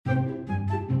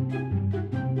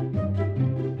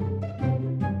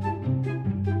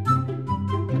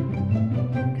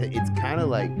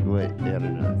like what, I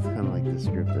don't know, it's kind of like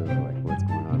descriptive of like what's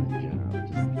going on in general.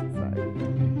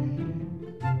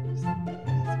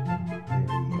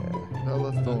 Now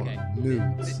let's go Okay. on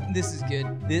nudes. This is good.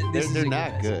 This is They're a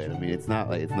not message. good. I mean, it's not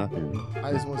like, it's nothing.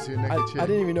 I just want to see a naked I chick.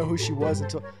 didn't even know who she was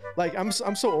until, like, I'm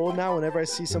so old now. Whenever I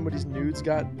see somebody's nudes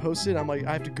got posted, I'm like,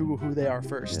 I have to Google who they are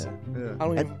first. Yeah. Yeah. I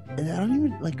don't even. And I don't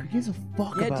even, like, who gives a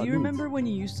fuck Yeah, about do you nudes? remember when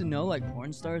you used to know like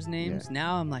porn stars' names?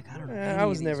 Now I'm like, I don't know. any I of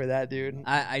was these. never that dude.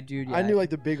 I do. Yeah. I knew like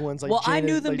the big ones. Like well, I Janet-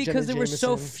 knew them like because Jenna there were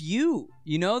so Jameson. few.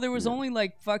 You know, there was only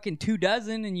like fucking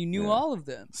 24, and you knew Yeah. all of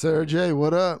them. Sarah J,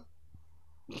 what up?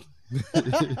 All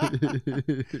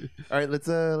right, let's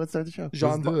start the show.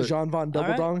 Jean do it. Jean Von All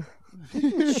right.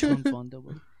 Doubledong, Sean Von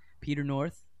Double. Peter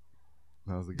North,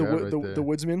 That was the the guy wo- right the, there. the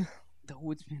Woodsman. the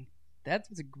Woodsman.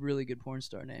 That's a really good porn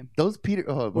star name. Those Peter,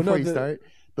 before no, you the- start,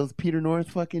 those Peter North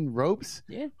fucking ropes.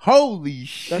 Yeah. Holy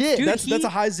shit! That's, Dude, that's a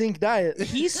high zinc diet.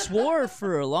 He swore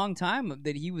for a long time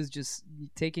that he was just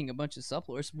taking a bunch of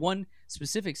supplements. One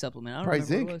specific supplement. I don't Probably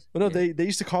remember what it zinc. was. Well, no, Yeah. they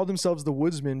used to call themselves the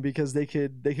Woodsman because they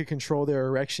could control their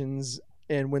erections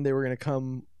and when they were gonna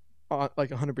come, on, like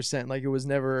 100%. Like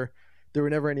there were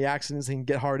never any accidents. They can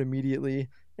get hard immediately,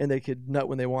 and they could nut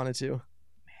when they wanted to.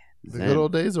 The good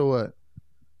old days or what?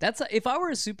 That's if I were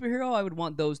a superhero, I would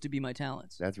want those to be my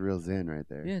talents. That's real zen right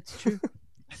there. Yeah, it's true.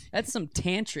 That's some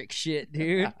tantric shit,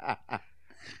 dude.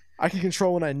 I can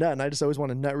control when I nut, and I just always want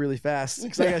to nut really fast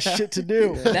because I got shit to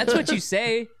do. That's what you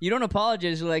say. You don't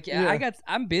apologize. You're like, Yeah.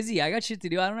 I'm busy. I got shit to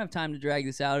do. I don't have time to drag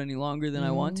this out any longer than I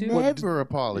want to. Never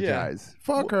apologize.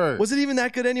 Fuck her. Was it even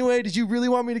that good anyway? Did you really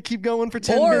want me to keep going for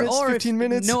 10 minutes, or 15 if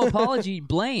minutes? no apology,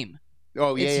 blame.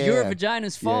 Oh yeah, It's yeah, your yeah.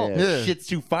 vagina's Yeah, fault. yeah. Yeah. Shit's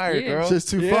too fire, Yeah. girl. Just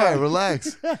too Yeah. far.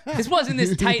 Relax. This wasn't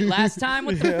this tight last time.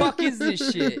 What the fuck is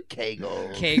this shit? Kegel.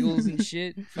 Kegels and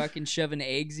shit. Fucking shoving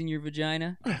eggs in your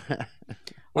vagina.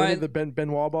 Or Alright. the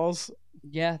Ben Wall balls?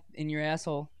 Yeah, in your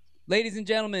asshole. Ladies and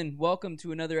gentlemen, welcome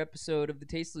to another episode of The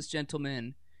Tasteless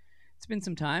Gentleman. It's been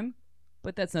some time,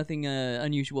 but that's nothing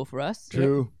unusual for us.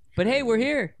 True. But hey, we're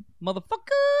here, motherfucker.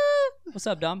 What's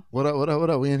up, Dom? What up? What up? What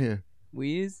up? We in here.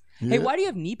 Wheeze. Yeah. Hey, why do you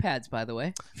have knee pads, by the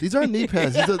way? These aren't knee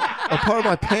pads. These are a part of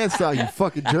my pants style, you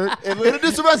fucking jerk.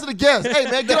 Introduce the rest of the guests.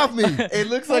 Hey, man, get off me. It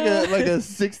looks like a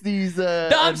 60s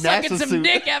Dom NASA sucking some suit.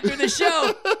 dick after the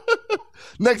show.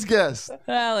 Next guest.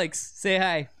 Alex, say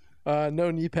hi. No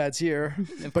knee pads here.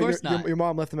 Of But course not. your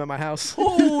mom left them at my house.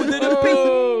 Oh,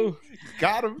 Oh.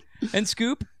 Got him. And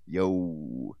Scoop.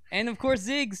 Yo. And of course,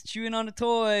 Ziggs chewing on a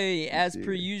toy, as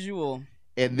per usual.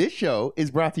 And this show is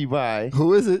brought to you by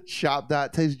Who is it?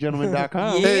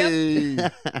 shop.tastegentleman.com. Yeah. Hey,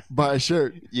 buy a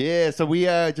shirt. Yeah, so we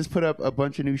just put up a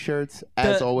bunch of new shirts,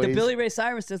 as always. The Billy Ray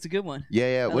Cyrus, that's a good one.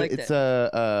 Yeah. like It's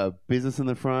business in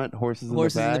the front, horses in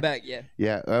Horses the back. in the back, yeah.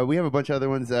 Yeah, we have a bunch of other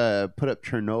ones. Put up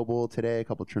Chernobyl today, a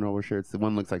couple Chernobyl shirts. The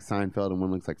one looks like Seinfeld and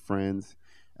one looks like Friends.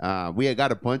 We had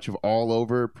got a bunch of all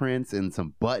over prints and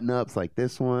some button ups like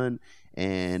this one.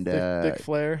 And Thick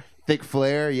flare. Thick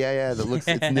Flair, yeah. That looks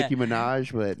it's Nicki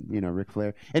Minaj, but Ric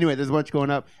Flair. Anyway, there's a bunch going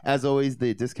up. As always,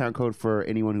 the discount code for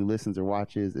anyone who listens or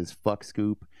watches is Fuck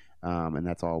Scoop, and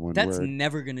that's all one That's word.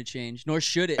 never going to change, nor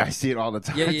should it. I see it all the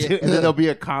time. Yeah, yeah. Too. And then there'll be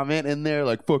a comment in there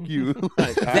like "fuck you."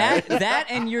 Like, all right. That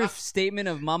and your statement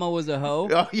of "Mama was a hoe."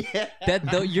 Oh yeah.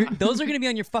 Those are gonna be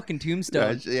on your fucking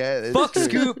tombstone. Yeah. it's Fuck true.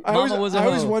 Scoop. I Mama was a I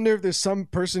always hoe. wonder if there's some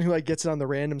person who like gets it on the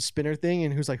random spinner thing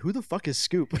and who's like, who the fuck is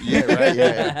Scoop? Yeah, right.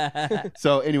 Yeah.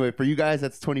 So anyway, for you guys,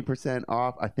 that's 20%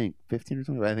 off. I think 15 or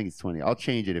 20. I think it's 20. I'll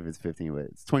change it if it's 15, but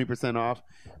it's 20% off.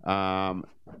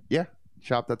 Yeah.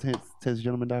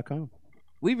 Shop.tastegentleman.com.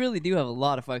 We really do have a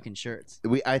lot of fucking shirts.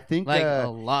 I think Like a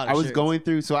lot of I was shirts. going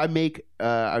through, so I make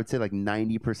I would say like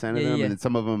 90% of Yeah, them, yeah. and then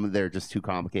some of them they're just too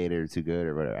complicated or too good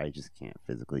or whatever. I just can't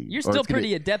physically. You're or still it's gonna-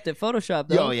 pretty adept at Photoshop,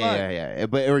 though. Oh yeah.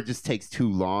 But it just takes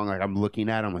too long. Like I'm looking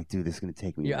at it, I'm like, dude, this is gonna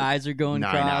take me Your like eyes are going 9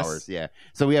 cross. hours. Yeah.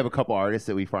 So we have a couple artists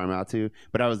that we farm out to,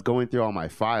 but I was going through all my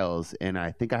files, and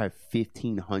I think I have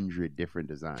 1,500 different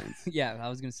designs. Yeah, I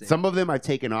was gonna say. Some of them I've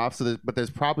taken off, but there's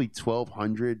probably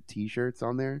 1,200 T-shirts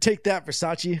on there. Take that,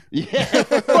 Versace. Yeah,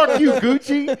 fuck you,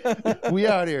 Gucci. We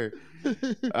out here.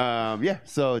 Yeah.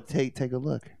 So take a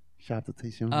look.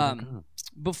 Shop.tastegentleman.com.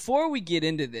 Before we get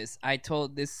into this, I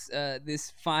told this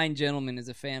fine gentleman is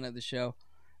a fan of the show,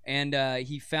 and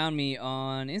he found me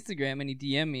on Instagram and he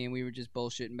DM'd me, and we were just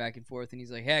bullshitting back and forth. And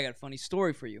he's like, "Hey, I got a funny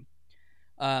story for you,"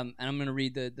 and I'm gonna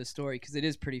read the story because it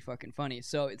is pretty fucking funny.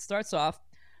 So it starts off.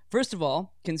 First of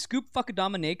all, can Scoop fuck a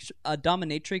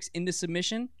dominatrix into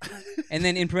submission? And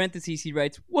then in parentheses he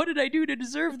writes, "What did I do to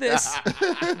deserve this?"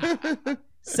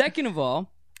 Second of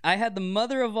all, I had the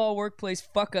mother of all workplace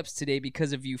fuck-ups today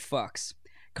because of you fucks.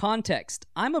 Context.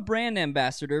 I'm a brand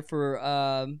ambassador for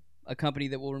a company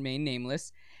that will remain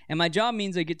nameless. And my job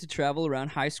means I get to travel around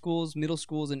high schools, middle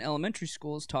schools, and elementary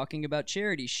schools talking about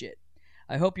charity shit.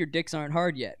 I hope your dicks aren't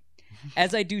hard yet.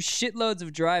 As I do shitloads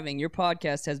of driving, your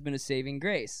podcast has been a saving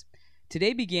grace.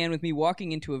 Today began with me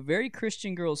walking into a very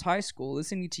Christian girls' high school,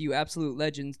 listening to you absolute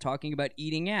legends talking about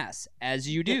eating ass, as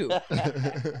you do.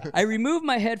 I removed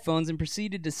my headphones and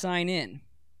proceeded to sign in.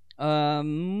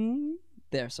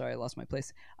 Sorry, I lost my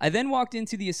place. I then walked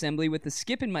into the assembly with a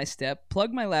skip in my step,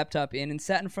 plugged my laptop in, and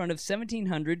sat in front of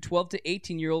 1,700 12 to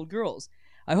 18-year-old girls.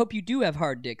 I hope you do have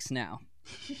hard dicks now.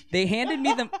 They handed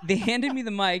me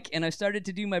the mic, and I started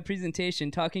to do my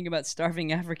presentation talking about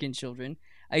starving African children.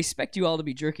 I expect you all to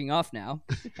be jerking off now.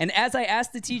 And as I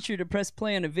asked the teacher to press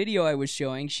play on a video I was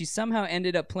showing, she somehow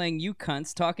ended up playing you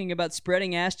cunts talking about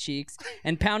spreading ass cheeks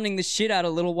and pounding the shit out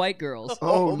of little white girls.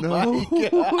 Oh no!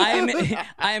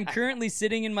 I am currently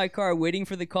sitting in my car waiting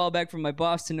for the call back from my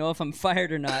boss to know if I'm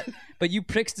fired or not. But you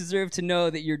pricks deserve to know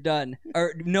that you're done,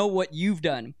 or know what you've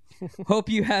done. Hope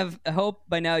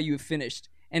by now you have finished.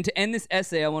 And to end this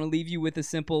essay, I want to leave you with a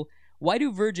simple: why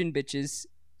do virgin bitches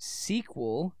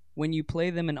sequel when you play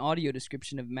them an audio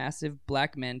description of massive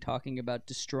black men talking about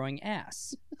destroying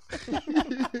ass?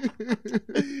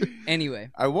 Anyway,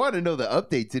 I want to know the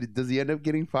update. Does he end up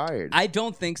getting fired? I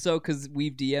don't think so, because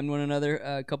we've DM'd one another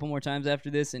a couple more times after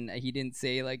this, and he didn't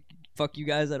say like, fuck you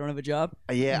guys, I don't have a job.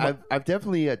 Yeah, I've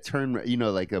definitely turned,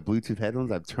 like Bluetooth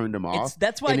headphones, I've turned them off.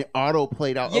 That's why, and it auto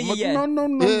played out. Yeah, I'm like, yeah.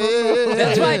 No.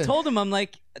 That's why I told him, I'm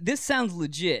like, this sounds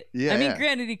legit. Yeah, I mean, yeah.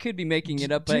 granted, he could be making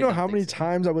it up. Do you but I know don't how think many so.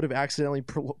 times I would have accidentally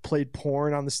played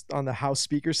porn on the house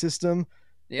speaker system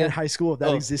Yeah. in high school if that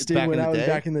Oh, existed back when in the I was day?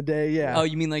 back in the day? Yeah. Oh,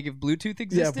 you mean like if Bluetooth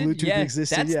existed? Bluetooth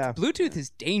existed, yeah. Bluetooth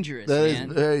is dangerous, That is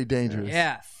man. very dangerous.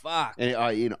 Yeah, fuck. And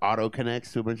it auto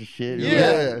connects to a bunch of shit. You're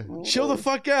Yeah. like, Chill the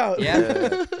fuck out.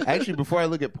 Yeah. Actually, before I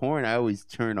look at porn, I always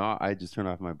turn off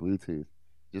my Bluetooth.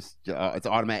 Just it's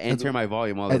automatic, and turn my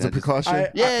volume all the As a way down. precaution.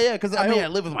 Yeah, because I I-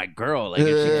 live with my girl. Like, if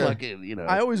she Yeah. fucking,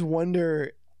 I always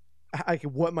wonder like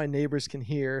what my neighbors can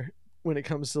hear when it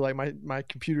comes to like my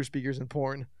computer speakers and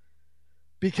porn.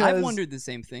 Because I've wondered the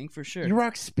same thing for sure. You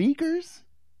rock speakers?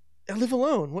 I live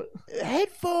alone. What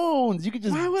Headphones. You could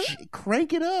just Why would-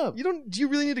 crank it up. do you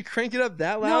really need to crank it up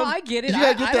that loud? No, I get it. You gotta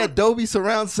I get that Dolby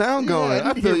surround sound going. Yeah,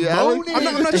 I feel you, Alex. moaning.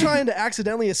 I'm not trying to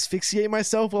accidentally asphyxiate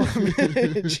myself while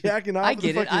I'm jacking off. I with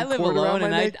get the it. I fucking live cord around alone, my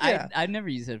and neck. Yeah. I've never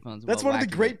used headphones. That's while one of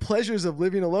the whacking great it. pleasures of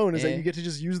living alone is Yeah. that you get to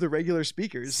just use the regular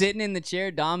speakers. Sitting in the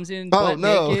chair, Dom's in, Oh, butt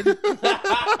no. naked.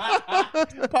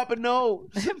 Papa, no.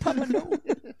 Papa, no.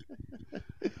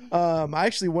 I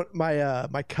actually want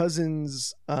my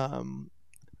cousin's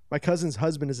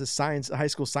husband is a high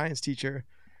school science teacher,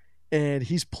 and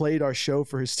he's played our show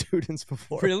for his students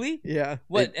before. Really? Yeah.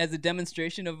 What, as a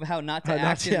demonstration of how not to How not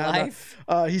act to- in yeah, no.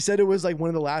 life? He said it was like one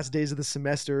of the last days of the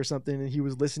semester or something, and he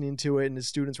was listening to it, and his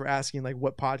students were asking like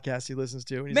what podcast he listens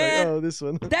to, and he's Man. like, "Oh, this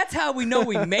one." That's how we know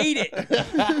we made it.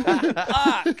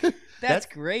 Fuck. That's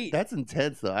great. That's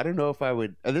intense, though. I don't know if I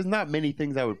would. There's not many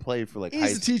things I would play for like high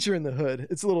He's a teacher in the hood.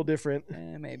 It's a little different.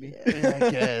 Maybe. Yeah, I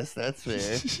guess that's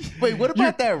fair. Wait, what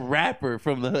about that rapper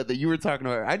from the hood that you were talking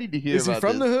about? I need to hear Is he about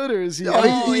from this. the hood or is he?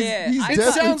 Oh, he's, yeah. he's It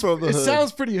definitely from the It hood.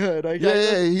 sounds pretty hood.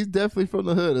 Yeah, he's definitely from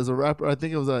the hood as a rapper. I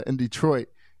think it was in Detroit.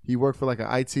 He worked for like an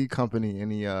IT company,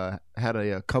 and he had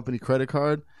a company credit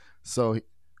card. So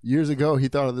years ago, he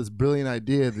thought of this brilliant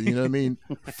idea that, you know what I mean,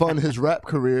 fund his rap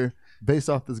career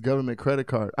based off this government credit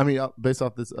card. I mean, based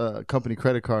off this company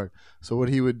credit card. So what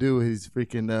he would do is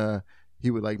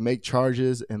he would like make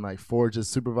charges and like forge his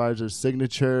supervisor's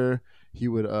signature. He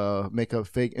would make up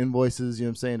fake invoices, you know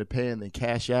what I'm saying, to pay and then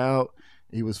cash out.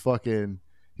 He's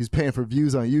paying for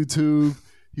views on YouTube.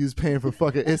 He was paying for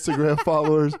fucking Instagram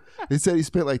followers. He said he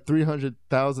spent like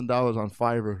 $300,000 on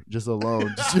Fiverr just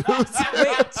alone. Just, you know what I'm saying?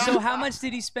 Wait, so how much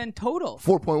did he spend total?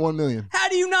 $4.1 million. How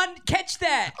do you not catch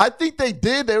that? I think they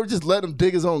did. They were just letting him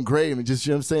dig his own grave and just,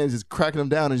 you know what I'm saying, just cracking him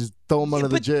down and just throw him under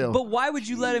the jail. But why would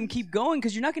you let him keep going?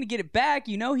 Because you're not going to get it back.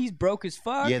 You know he's broke as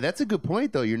fuck. Yeah, that's a good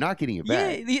point, though. You're not getting it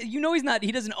Yeah, back. you know he's not.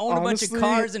 He doesn't own a bunch of Honestly,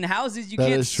 cars and houses. You that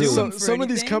can't is sue true. him for Some of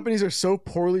these anything. companies are so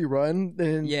poorly run,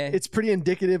 and Yeah. it's pretty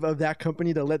indicative of that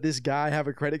company to let this guy have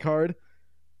a credit card.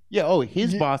 Yeah. Oh,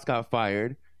 his Yeah. boss got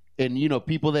fired, and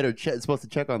people that are supposed to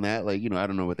check on that, like I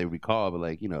don't know what they would call, but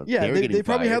like Yeah, were they getting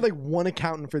probably fired. had like one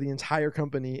accountant for the entire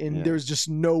company, and Yeah. there's just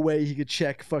no way he could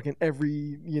check fucking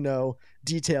every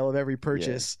detail of every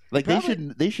purchase. Like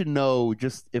Probably- they should know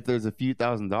just if there's a few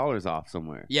 $1,000s off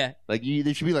somewhere. Yeah, Like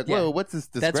they should be like, Yeah. whoa, what's this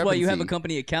discrepancy? that's why you have a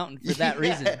company accountant for that Yeah,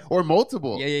 reason. or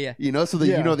multiple. Yeah. So that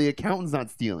Yeah. the accountant's not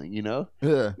stealing. Yeah.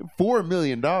 $4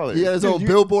 million. He had his own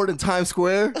billboard in Times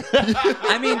Square.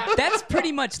 I mean, that's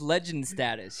pretty much legend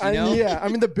status. You know? Yeah, I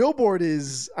mean the billboard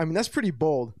is. I mean that's pretty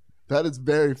bold. That is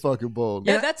very fucking bold.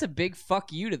 Yeah, that's a big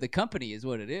fuck you to the company, is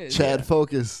what it is. Chad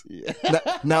Focus. Yeah.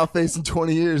 Now facing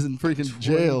 20 years in freaking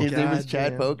jail. His name is God Chad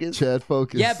damn. Focus. Chad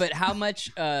Focus. Yeah, but how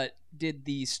much did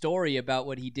the story about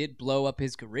what he did blow up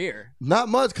his career? not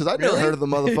much because I never Really? heard of the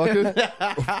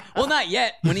motherfucker. Well, not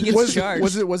yet. When he gets Was charged.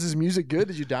 was his music good?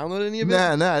 Did you download any of it?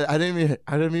 nah, I didn't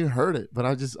even heard it. But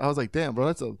I was like, damn,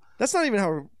 bro, That's not even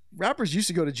how rappers used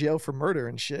to go to jail for murder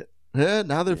and shit. yeah.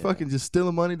 Now they're fucking just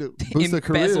stealing money to boost their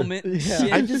career. embezzlement.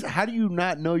 Yeah. Shit. how do you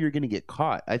not know you're gonna get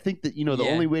caught? I think that the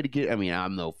Yeah. only way to get. I mean,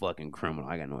 I'm no fucking criminal.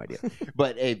 I got no idea.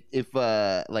 But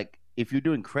if you're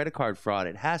doing credit card fraud,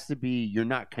 it has to be you're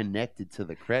not connected to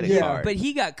the credit Yeah, card. But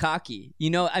he got cocky. You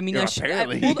know, I mean, Yeah, I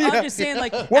apparently. well, Yeah. I'm just saying,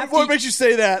 like, What, after what you- makes you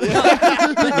say that?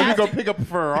 Let me go pick up a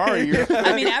Ferrari.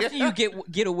 I mean, after you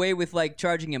get away with like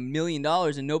charging $1 million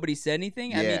and nobody said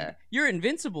anything, I mean, Yeah. you're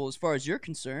invincible as far as you're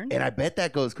concerned. And I bet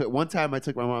that goes quick. One time I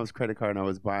took my mom's credit card and I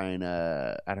was buying,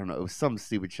 I don't know, it was some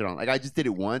stupid shit on. Like I just did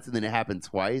it once and then it happened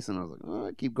twice and I was like, oh,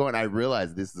 I keep going. I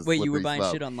realized this is a Wait, you were slippery buying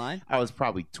slope. shit online? I was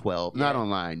probably 12, Yeah. not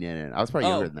online. Yeah, I was probably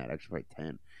Oh. younger than that. Actually, probably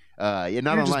 10. Yeah,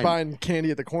 not You're online. just buying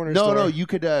candy at the corner no, store. no, you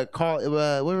could call.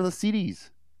 What were the CDs?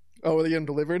 Oh, were they getting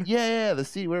delivered? Yeah, the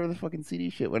CD, whatever the fucking CD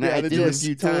shit. When Yeah, I they did it a just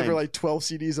few deliver times. like 12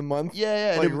 CDs a month.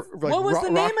 yeah, and Like, it was, What was the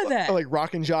name of that? Like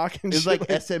Rock and Jock and it was shit. like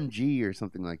SMG or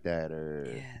something like that, or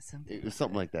Yeah, something. it was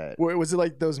something like that. Was it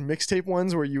like those mixtape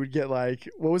ones where you would get like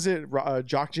what was it,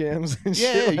 Jock Jams and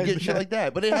Yeah, shit? you like get that? shit like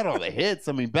that, but it had all the hits.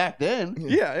 I mean, back then,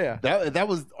 Yeah, yeah. that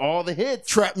was all the hits.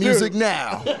 Trap music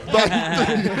now.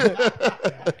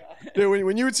 Dude,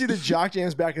 when you would see the Jock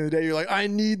Jams back in the day, you're like, I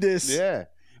need this. Yeah,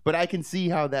 but I can see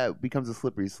how that becomes a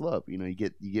slippery slope. You know, you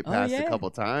get Oh, past yeah. a couple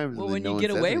times. Well, and when then no you one get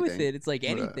says away with anything. it, it's like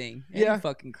anything. Yeah. Any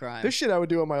fucking crime. There's shit I would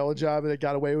do at my old job and I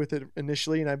got away with it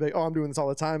initially, and I'd be like, oh, I'm doing this all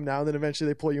the time now. And then eventually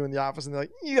they pull you in the office and they're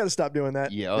like, you got to stop doing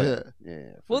that. Yeah, oh, yeah.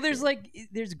 For Well, there's sure. like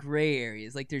there's gray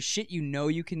areas. Like there's shit you know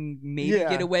you can maybe Yeah.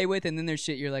 get away with, and then there's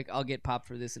shit you're like, I'll get popped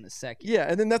for this in a second. Yeah,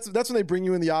 and then that's when they bring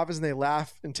you in the office and they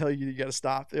laugh and tell you got to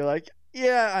stop. They're like,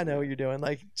 yeah, I know what you're doing.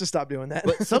 Like, just stop doing that.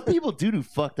 But some people do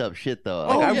fucked up shit though.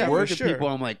 Oh, Like, I've yeah, for worked with sure. people.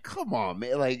 I'm like, come on,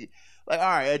 man. Like, all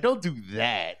right, don't do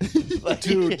that. Like,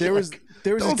 Dude, there was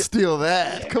Don't this, steal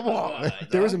that. Come on.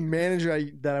 there was a manager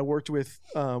that I worked with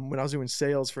when I was doing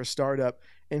sales for a startup,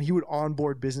 and he would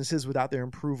onboard businesses without their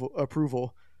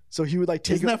approval. So he would like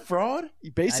take Isn't that fraud?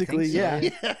 basically, I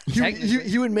think so, yeah. Yeah. Technically.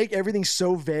 He would make everything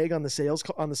so vague on the sales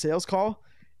call,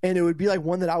 and it would be like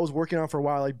one that I was working on for a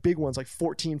while, like big ones, like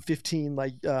 14, 15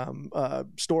 like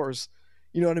stores.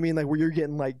 You know what I mean? Like where you're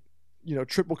getting like, you know,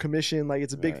 triple commission, like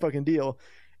it's a big Right. fucking deal.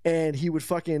 And he would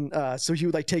fucking so he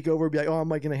would like take over and be like, oh, I'm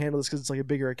like gonna handle this because it's like a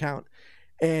bigger account.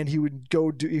 And he would he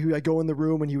would like go in the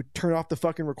room and he would turn off the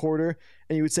fucking recorder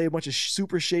and he would say a bunch of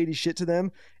super shady shit to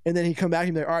them. And then he'd come back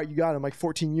and be like, all right, you got him, like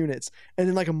 14 units. And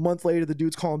then like a month later, the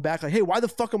dude's calling back like, hey, why the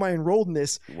fuck am I enrolled in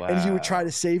this? Wow. And he would try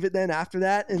to save it then after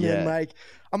that. And then Yeah. like,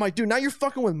 I'm like, dude, now you're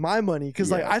fucking with my money. Because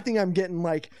like, Yeah. I think I'm getting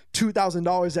like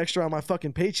 $2,000 extra on my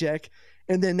fucking paycheck.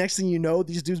 And then next thing you know,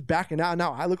 these dudes backing out.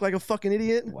 Now I look like a fucking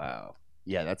idiot. Wow.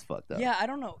 Yeah, that's fucked up. Yeah, I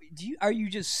don't know. Are you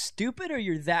just stupid or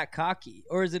you're that cocky,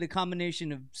 or is it a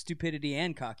combination of stupidity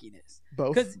and cockiness?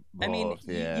 Both. Because I mean, Both,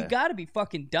 you yeah. got to be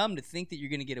fucking dumb to think that you're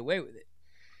gonna get away with it.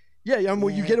 Yeah, I mean,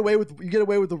 you Yeah. get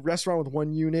away with the restaurant with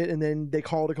one unit, and then they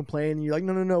call to complain, and you're like,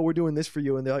 no, we're doing this for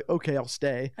you, and they're like, okay, I'll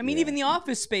stay. I mean, Yeah. even the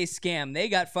Office Space scam, they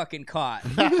got fucking caught.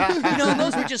 You know,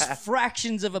 those were just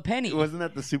fractions of a penny. Wasn't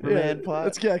that the Superman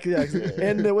plot? That's yeah.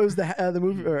 And what was the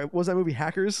movie? Or what was that movie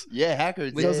Hackers? Yeah,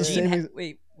 hackers. With That was the yeah. same Gene as-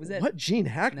 Wait, was that? What Gene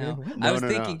Hackman? No, What? I was No,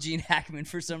 thinking no. Gene Hackman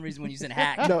for some reason when you said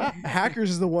hack. No,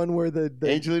 Hackers is the one where the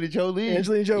Angelina Jolie.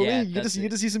 Angelina Jolie. Yeah, you get that's to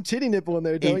it. see some titty nipple in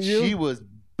there, don't and you? she was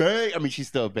bang. I mean, she's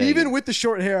still bang. Even with the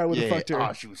short hair, I would have fucked her.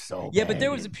 Oh, she was so. Yeah, but there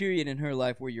was a banging. period in her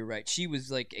life where you're right. She was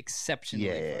like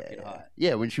exceptionally fucking hot.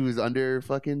 Yeah, when she was under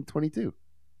fucking 22.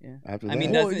 Yeah. After I that.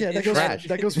 mean, Well, doesn't- yeah, that it's goes, trash.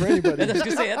 that goes for I anybody. was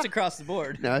gonna say that's across the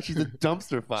board. now she's a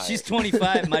dumpster fire. She's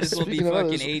 25, might as well be Speaking of fucking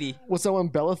others, 80. What's that one,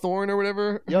 Bella Thorne or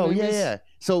whatever? her Yo, name yeah, is? yeah.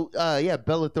 So, yeah,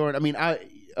 Bella Thorne. I mean,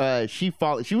 she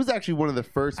followed. She was actually one of the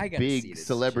first I gotta see big this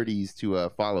celebrities to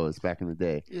follow us back in the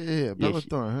day. Yeah, Bella she-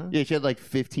 Thorne, huh? Yeah, she had like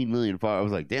 15 million followers. I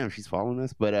was like, damn, she's following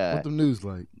us. But What the news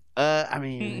like? I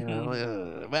mean, you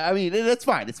know, but I mean, that's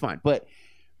fine. It's fine. But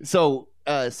so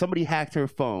somebody hacked her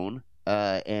phone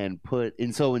and put,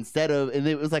 and so instead of, and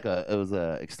it was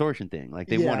a extortion thing. Like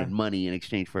they Yeah. wanted money in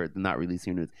exchange for it not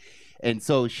releasing news. And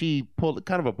so she pulled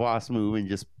kind of a boss move and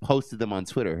just posted them on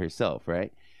Twitter herself,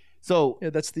 right? So Yeah,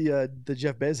 that's the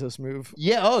Jeff Bezos move.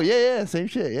 yeah, oh yeah, same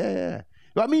shit, yeah.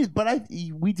 I mean, but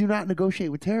we do not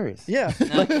negotiate with terrorists. Yeah.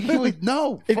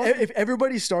 No. If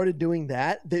everybody started doing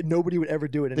that nobody would ever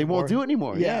do it They anymore. won't do it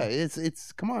anymore. Yeah,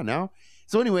 it's come on now.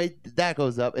 So anyway, that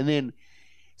goes up, and then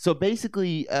so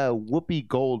basically, Whoopi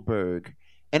Goldberg,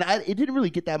 and it didn't really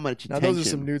get that much Now attention. those are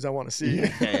some nudes I want to see.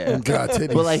 Yeah. God,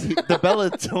 titties. But like the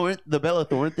Bella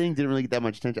Thorne thing didn't really get that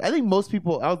much attention. I think most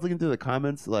people. I was looking through the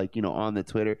comments, like on the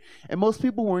Twitter, and most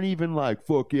people weren't even like,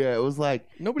 "Fuck yeah!" It was like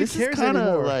Nobody this cares is kind of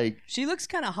anymore. like She looks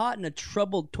kind of hot in a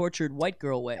troubled, tortured white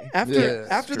girl way. After Yeah,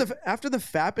 after the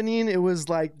fappening, it was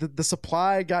like the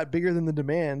supply got bigger than the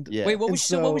demand. yeah. Wait, what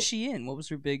And was she in? What was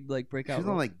her big like breakout? She's on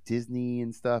role? like Disney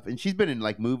and stuff, and she's been in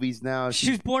like movies now.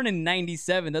 She was born in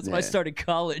 '97. That's when I Yeah. started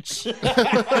college.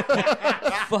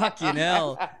 Fucking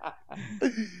hell.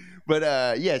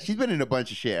 But yeah, she's been in a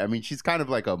bunch of shit. I mean, she's kind of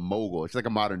like a mogul. She's like a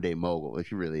modern day mogul.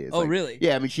 She really is. Oh, Like, really?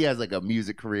 Yeah, I mean, she has like a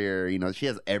music career. She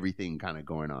has everything kind of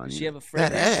going on. Does you she know? have a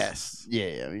that fragrance? ass.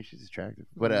 Yeah, I mean, she's attractive.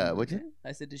 But what you?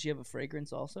 I said, does she have a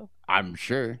fragrance also? I'm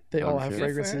sure They all I'm have sure.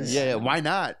 fragrances. Yeah, why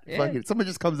not? Yeah. Fucking, someone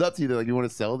just comes up to you, they're like, "You want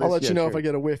to sell this?" I'll let Yeah, you know if sure. I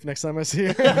get a whiff next time I see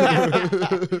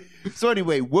her. So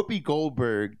anyway, Whoopi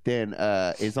Goldberg then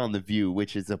is on The View,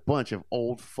 which is a bunch of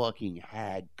old fucking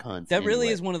hag cunts. That really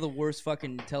anyway. is one of the worst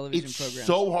fucking television It's programs.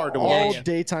 so hard to All watch. Yeah.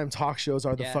 daytime talk shows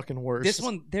are the Yeah. fucking worst.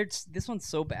 This one's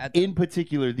so bad. In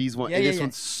particular, this Yeah.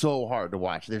 one's so hard to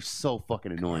watch. They're so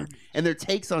fucking annoying, and their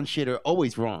takes on shit are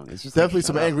always wrong. It's just Definitely like,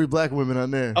 some shut up. angry black women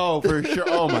on there. Oh, for sure.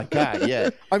 Oh my god, yeah,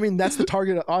 I mean, that's the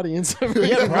target audience.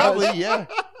 yeah, probably,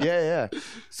 yeah.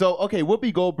 So okay,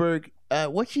 Whoopi Goldberg.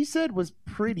 What she said was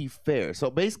pretty fair. So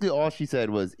basically, all she said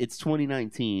was, "It's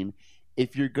 2019.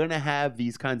 If you're gonna have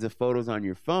these kinds of photos on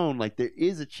your phone, like there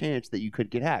is a chance that you could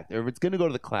get hacked, or if it's gonna go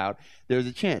to the cloud, there's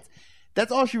a chance." That's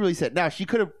all she really said. Now she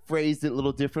could have phrased it a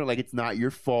little different, like it's not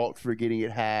your fault for getting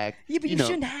it hacked. Yeah, but you know,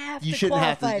 shouldn't have you to shouldn't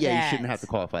have to. qualify Yeah, that. you shouldn't have to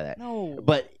qualify that. No.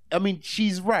 But I mean,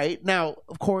 she's right. Now,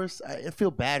 of course, I feel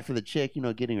bad for the chick,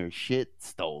 getting her shit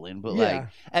stolen. But Yeah. like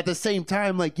at the same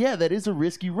time, like, yeah, that is a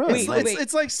risky risk. Wait, Like,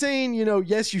 It's like saying,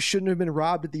 yes, you shouldn't have been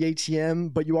robbed at the ATM,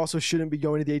 but you also shouldn't be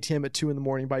going to the ATM at 2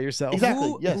 a.m. by yourself.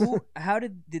 Exactly. yes. How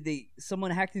did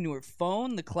someone hacked into her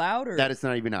phone, the cloud, or That is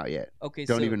not even out yet. okay?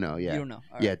 Don't so even know. Yeah. You don't know.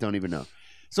 All Yeah, right. don't even know.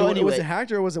 So So anyway, was it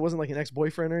hacked or wasn't like an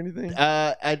ex-boyfriend or anything?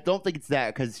 I don't think it's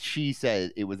that because she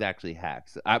said it was actually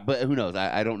hacked. But who knows?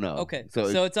 I don't know. Okay, So,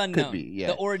 so it's unknown. Could be, yeah.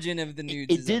 The origin of the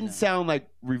nudes. It is didn't unknown. sound like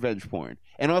revenge porn.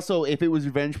 And also, if it was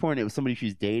revenge porn, it was somebody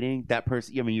she's dating. That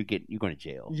person, I mean, you're going to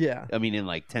jail. Yeah. I mean, in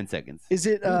like 10 seconds. Is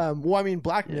it? Well, I mean,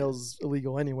 blackmail's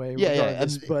illegal anyway. Yeah, yeah,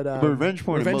 regardless, and- but but revenge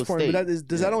porn in most But states.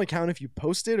 does Yeah. that only count if you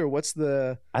post it, or what's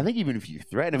the? I think even if you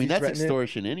threaten, I mean, you that's threaten it?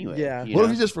 extortion anyway. Yeah. you What know?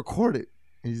 if you just record it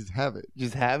and you just have it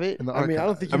just have it? in the I mean, I don't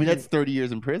archive? think. I mean, you that's 30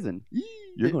 years in prison. Yee.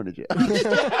 You're going to jail.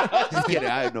 Just kidding.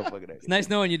 I have no fucking It's nice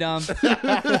knowing you, Dom.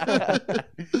 idea.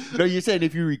 No, you're saying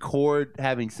if you record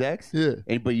having sex, Yeah.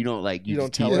 but you don't You don't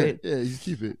just tell keep Yeah, it. yeah, you just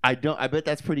keep it. I bet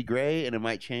that's pretty gray, and it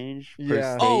might change. per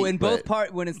Yeah. state, Oh, in both but-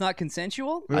 part when it's not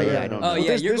consensual. Yeah, I don't know. Oh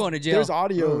yeah, you're going to jail. There's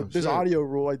audio. Oh, there's shit. audio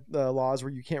rule laws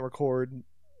where you can't record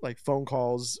like phone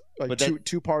calls, like But that-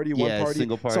 two party, one yeah, party.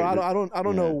 single party. So I don't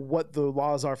Yeah. know what the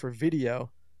laws are for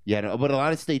video. Yeah, no, but a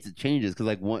lot of states it changes because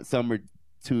like some are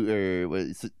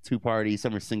two party,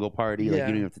 some are single party. Like Yeah.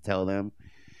 you don't have to tell them.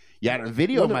 Yeah, the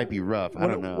video One of- might be rough. I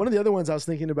don't know. One of the other ones I was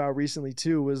thinking about recently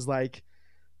too was like,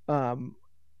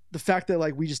 the fact that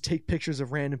like we just take pictures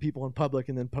of random people in public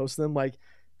and then post them. Like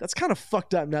that's kind of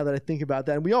fucked up now that I think about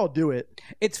that, and we all do it.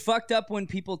 It's fucked up when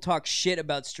people talk shit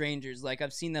about strangers. Like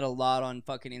I've seen that a lot on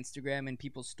fucking Instagram and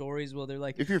people's stories where they're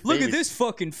like, If you're "Look at famous- this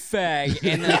fucking fag,"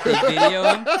 and then they video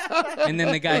him, and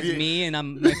then the guy's me,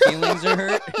 and my feelings are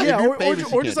hurt. Yeah, you're or famous, you or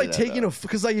can't just do like that, taking though.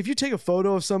 because like if you take a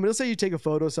photo of somebody, let's say you take a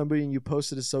photo of somebody and you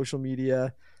post it to social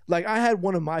media. Like I had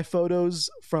one of my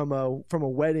photos from a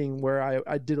wedding where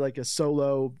I did like a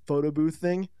solo photo booth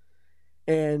thing,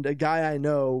 and a guy I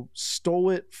know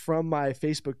stole it from my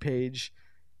Facebook page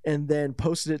and then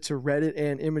posted it to Reddit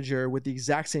and Imager with the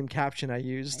exact same caption I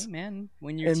used. Hey man,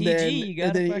 when you're And TG, then you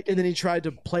gotta and then he tried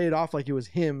to play it off like it was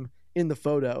him in the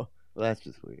photo. Well, that's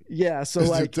just weird. Yeah, so This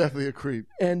dude's like definitely a creep.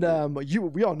 and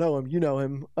we all know him. You know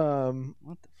him.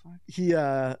 what the fuck? He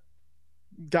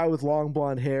guy with long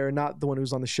blonde hair, not the one who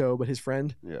was on the show, but his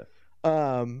friend. Yeah.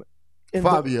 And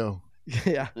Fabio.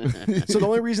 yeah. So the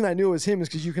only reason I knew it was him is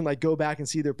because you can like go back and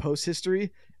see their post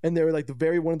history, and they were like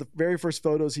one of the very first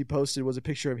photos he posted was a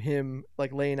picture of him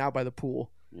like laying out by the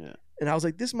pool. Yeah. And I was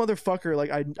like, this motherfucker, like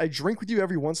I drink with you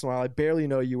every once in a while. I barely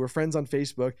know you. We're friends on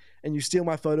Facebook, and you steal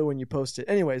my photo when you post it.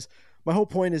 Anyways, my whole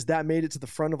point is that made it to the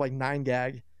front of like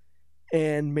 9gag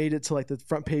and made it to like the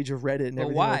front page of Reddit and But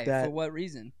everything why? like that. For what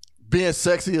reason? being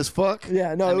sexy as fuck.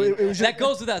 Yeah, no, I mean, it was that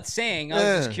goes without saying. I was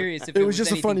just Yeah. curious if it was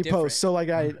just a anything funny different. post. So like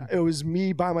it was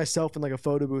me by myself in like a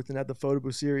photo booth and at the photo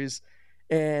booth series,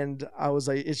 and I was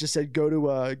like, it just said go to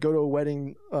a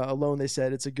wedding alone. They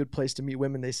said it's a good place to meet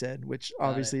women. They said, which Got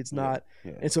obviously it. it's not.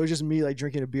 Yeah. And so it was just me like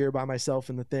drinking a beer by myself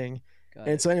in the thing. Got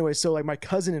And it. so anyway, so like my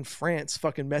cousin in France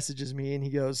fucking messages me and he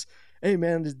goes, "Hey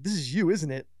man, this is you,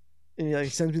 isn't it?" And he like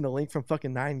sends me the link from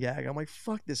fucking 9gag. I'm like,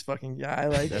 fuck this fucking guy.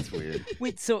 Like, That's weird.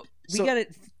 Wait, so we So- got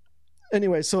it.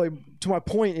 anyway, so like, to my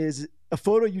point is a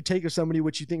photo you take of somebody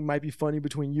which you think might be funny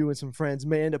between you and some friends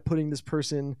may end up putting this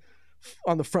person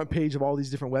on the front page of all these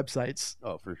different websites.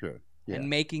 Oh, for sure. Yeah, And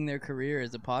making their career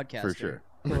as a podcaster. for sure.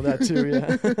 Well, that too,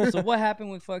 yeah. So what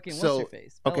happened with fucking what's So, her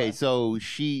face? Okay, Bella? so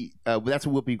she that's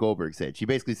what Whoopi Goldberg said. She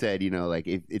basically said, like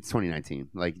if it's 2019,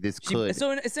 like this could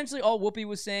So essentially, all Whoopi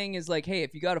was saying is like, hey,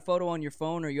 if you got a photo on your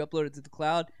phone or you upload it to the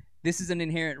cloud, this is an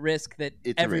inherent risk that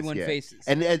It's a risk, everyone yeah. faces.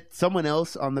 And someone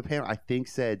else on the panel, I think,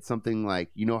 said something like,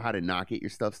 how to not get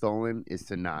your stuff stolen is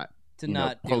to not to you know,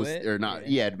 not post do it or not.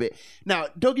 Yeah, but now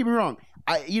don't get me wrong.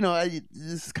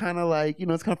 This is kind of like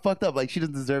it's kind of fucked up. Like she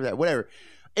doesn't deserve that. Whatever.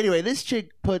 Anyway, this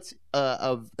chick puts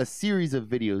a series of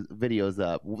videos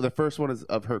up. The first one is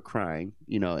of her crying,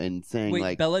 and saying Wait,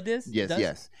 like Bella does?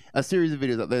 yes, a series of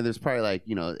videos up there. There's probably like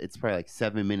it's probably like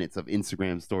 7 minutes of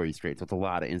Instagram stories straight. So it's a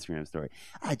lot of Instagram story.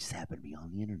 I just happened to be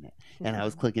on the internet and I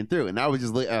was clicking through and I was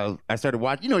just I started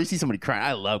watching. You see somebody crying.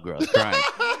 I love girls crying.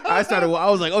 I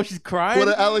was like, oh, she's crying. What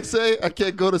did Alex say? I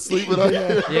can't go to sleep without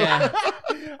you. Yeah.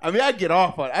 I mean, I get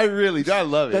off on it. I really do. I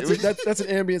love it. That's an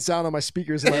ambient sound on my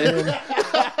speakers in my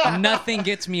room. Nothing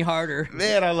gets me harder.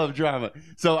 Man, I love drama.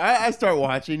 So I start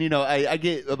watching. I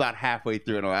get about halfway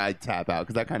through and I tap out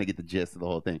because I kind of get the gist of the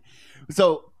whole thing.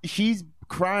 So she's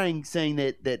crying, saying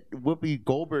that Whoopi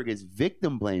Goldberg is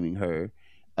victim blaming her.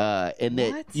 And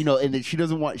that What? and that she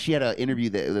doesn't want. She had an interview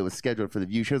that was scheduled for The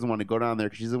View. She doesn't want to go down there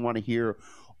because she doesn't want to hear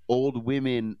old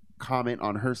women comment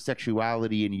on her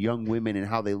sexuality and young women and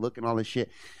how they look and all this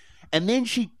shit. And then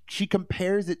she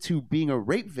compares it to being a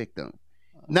rape victim.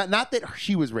 Not that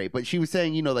she was raped, but she was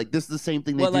saying, like this is the same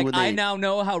thing they do Well, like when I they. now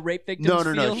know how rape victims No,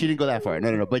 feel. she didn't go that far.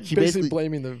 No. But she Basically basically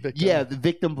blaming the victim. yeah, the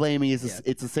victim blaming is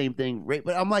Yeah. it's the same thing. Rape,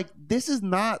 but I'm like, this is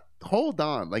not. Hold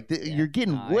on, like you're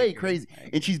getting No, I way agree. crazy. I agree.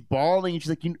 And she's bawling, and she's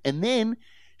like, and then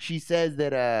she says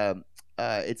that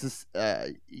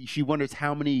she wonders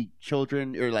how many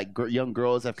children or like young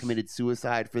girls have committed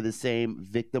suicide for the same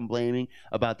victim blaming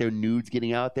about their nudes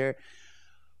getting out there.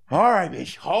 All right,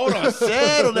 bitch, hold on,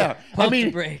 settle down. Pump the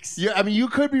brakes. Yeah, I mean, you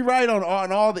could be right on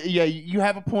all the. Yeah, you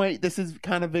have a point. This is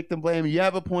kind of victim blaming. You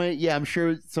have a point. Yeah, I'm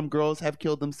sure some girls have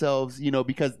killed themselves,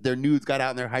 because their nudes got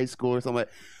out in their high school or something. Like,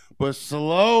 but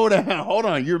slow down. Hold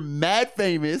on, you're mad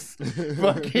famous.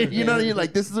 Fucking, you know what I mean?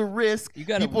 Like, this is a risk. You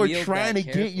gotta People are wield trying to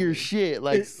that get your carefully. shit.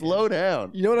 Like, slow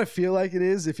down. You know what I feel like it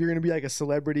is? If you're going to be like a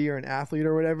celebrity or an athlete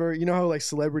or whatever, you know how like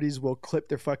celebrities will clip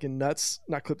their fucking nuts,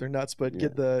 not clip their nuts, but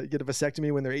get a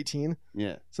vasectomy when they're 18.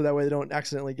 Yeah, So that way they don't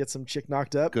accidentally get some chick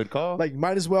knocked up. good call. Like,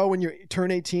 might as well, when you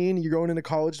turn 18, you're going into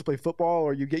college to play football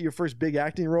or you get your first big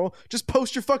acting role, just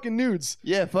post your fucking nudes.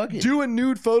 yeah, fuck it. Do a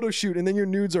nude photo shoot and then your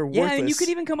nudes are Yeah, worthless. and you could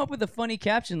even come up with a funny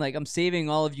caption like, I'm saving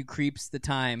all of you creeps the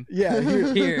time. Yeah,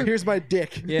 Here. here's my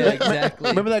dick. Yeah, exactly.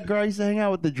 Remember that girl I used to hang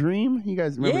out with, the Dream? You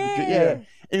guys remember the Dream? Yeah. Yeah.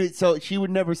 And so she would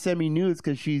never send me nudes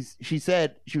because she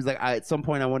said she was like, at some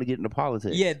point I want to get into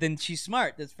politics. Yeah, then she's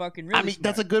smart. That's fucking really I mean, smart.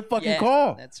 that's a good fucking Yeah,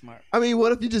 call. That's smart. I mean,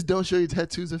 what if you just don't show your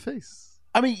tattoos or face?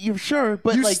 I mean, you're sure,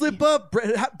 but You like, slip up,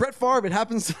 Brett Favre. It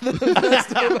happens to the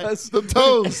best of us. The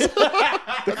toes.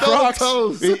 the Crocs.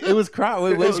 toes. it was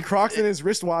It was Crocs in his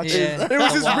wristwatch. Yeah. It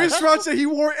was his Watch. wristwatch that he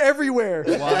wore everywhere.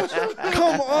 Watch.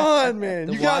 Come on, man.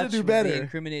 The You got to watch do was the better.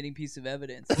 incriminating piece of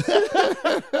evidence.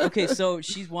 Okay, so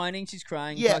she's whining, she's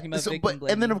crying, yeah. talking about So, victim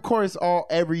blaming. and then of course,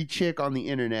 every chick on the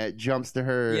internet jumps to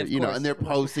her, Yeah, of course. and they're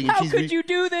posting. And how she's could you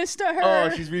do this to her? Oh,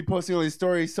 she's reposting all these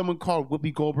stories. Someone called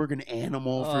Whoopi Goldberg an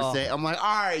animal for Oh. saying. I'm like,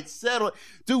 all right, settle.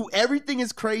 Dude, everything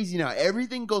is crazy now.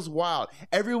 Everything goes wild.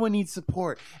 Everyone needs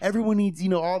support. Everyone needs,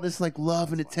 all this like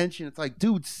love and attention. It's like,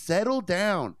 dude, settle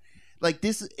down. Like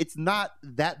this, it's not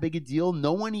that big a deal.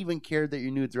 No one even cared that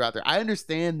your nudes are out there. I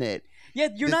understand that. Yeah,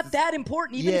 you're This not is- that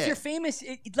important. Even Yeah. if you're famous,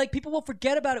 like people will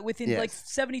forget about it within Yes. like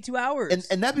 72 hours.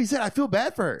 And that being said, I feel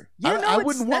bad for her. Yeah, no, I it's-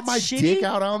 wouldn't want my that's dick shitty.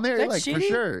 out on there, That's like for shitty.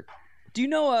 sure. do you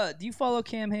know? Do you follow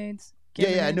Cam Haynes? Cam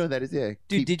Yeah, I Haynes? know that is. Yeah,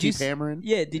 Dude, did you keep s- hammering?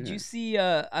 Yeah, did you see?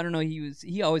 I don't know.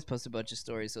 He always posts a bunch of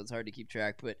stories, so it's hard to keep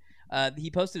track. But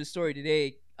he posted a story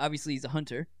today. Obviously, he's a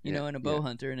hunter, you Yeah, know, and a bow yeah.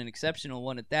 hunter, and an exceptional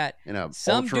one at that. And a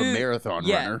Some ultra dude- marathon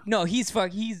Yeah, runner. no, he's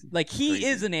like he Crazy.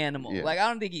 is an animal. Yeah. Like I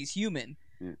don't think he's human.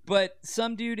 Yeah. But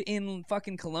some dude in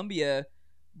fucking Colombia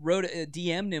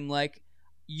DM'd him like,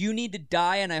 you need to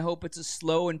die, and I hope it's a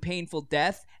slow and painful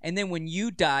death. And then when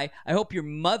you die, I hope your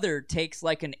mother takes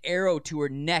like an arrow to her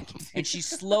neck and she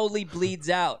slowly bleeds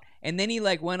out. And then he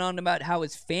like went on about how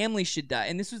his family should die.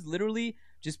 And this was literally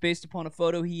just based upon a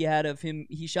photo he had of him.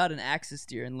 He shot an axis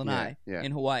deer in Lanai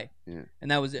in Hawaii. Yeah. And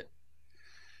that was it.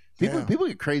 People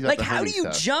get crazy. Like, about the how do you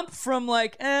stuff. jump from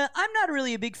like, I'm not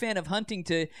really a big fan of hunting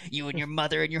to you and your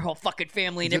mother and your whole fucking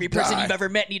family and every person you've ever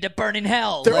met need to burn in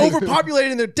hell. They're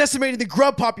overpopulated and they're decimating the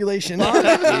grub population.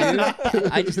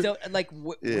 I just don't like.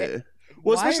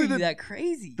 Well, why especially are you that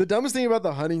crazy? The dumbest thing about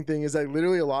the hunting thing is that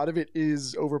literally a lot of it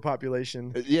is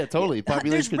overpopulation. Yeah, totally. Population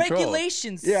There's control.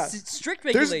 regulations. Yeah. Strict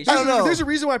regulations. I don't know. There's a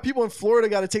reason why people in Florida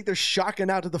got to take their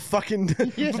shotgun out to the fucking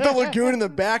the lagoon in the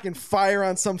back and fire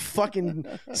on some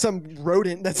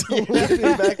rodent that's living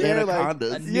back there. Like,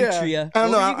 a nutria. I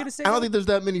don't know. I don't think there's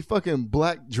that many fucking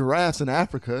black giraffes in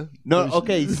Africa. No,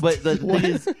 okay, but the thing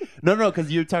is, no,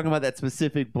 because you're talking about that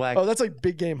specific black. Oh, that's like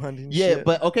big game hunting. Yeah, shit.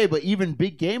 but even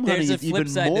big game hunting is even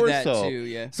more so. Too,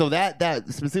 yeah. So that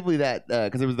specifically that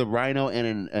because there was the rhino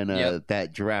and that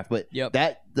giraffe, but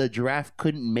the giraffe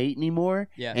couldn't mate anymore.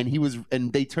 Yeah,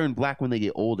 and they turn black when they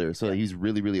get older. So he's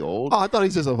really really old. Oh, I thought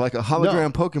he's just like a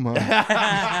hologram Pokemon.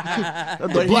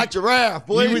 The black giraffe.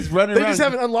 Boy, he was running. They just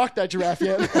haven't unlocked that giraffe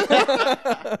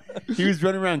yet. He was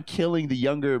running around killing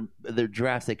the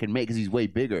giraffes that can mate because he's way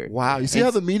bigger. Wow, you see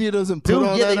how the media doesn't put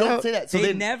all they that don't out? say that. So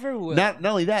they never will. Not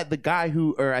only that, the guy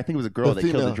or I think it was a girl that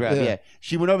killed the giraffe. Yeah,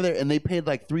 she went over there and they paid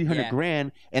like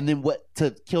 $300,000, and then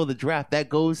to kill the giraffe that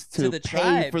goes to the pay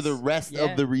tribes. for the rest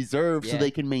of the reserve so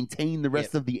they can maintain the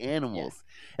rest of the animals.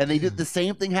 And they did the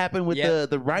same thing happen with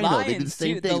the rhino. Lions, they did the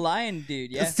same thing. The lion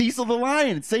dude, Cecil the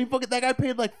lion. Same fucking. That guy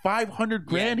paid like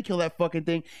 $500,000 to kill that fucking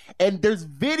thing. And there's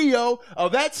video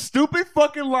of that stupid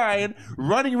fucking lion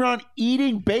running around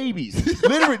eating babies.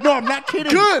 Literally, no, I'm not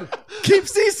kidding. Good. Keep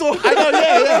Cecil. I know,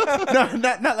 yeah.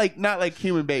 No, not like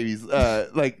human babies.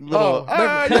 Like little.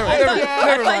 I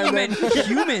thought you meant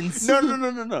humans.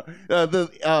 No.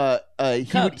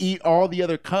 He would eat all the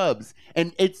other cubs,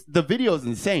 and the video is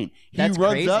insane. He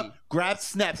runs up,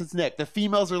 snaps its neck. The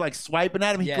females are like swiping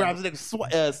at him. He grabs it,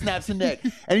 snaps his neck,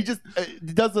 and he just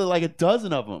does like a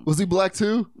dozen of them. Was he black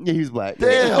too? Yeah, he was black.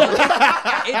 Damn.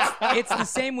 It's the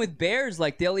same with bears.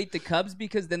 Like they'll eat the cubs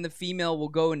because then the female will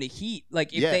go into heat.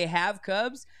 Like if they have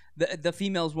cubs, the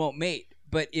females won't mate.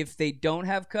 But if they don't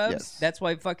have cubs, that's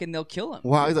why fucking they'll kill them.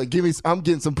 Wow, he's like, I'm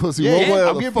getting some pussy.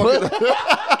 I'm getting pussy.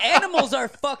 Animals are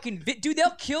fucking dude. They'll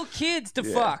kill kids to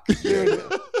fuck. Dude.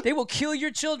 They will kill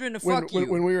your children to fuck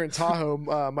you. When we were in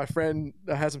Tahoe, my friend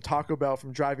had some Taco Bell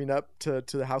from driving up to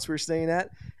the house we were staying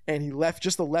at, and he left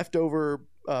just the leftover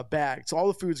bag. So all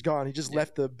the food's gone. He just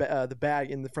left the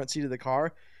bag in the front seat of the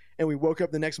car. And we woke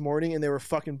up the next morning and there were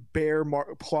fucking bear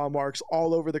claw marks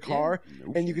all over the car.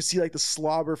 Yeah. And you could see like the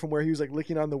slobber from where he was like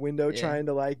licking on the window trying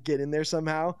to like get in there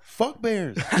somehow. Fuck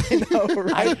bears. I know,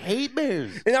 right? I hate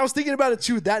bears. And I was thinking about it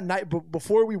too that night. But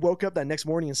before we woke up that next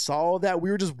morning and saw all that,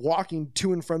 we were just walking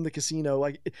to and from the casino.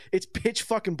 Like it's pitch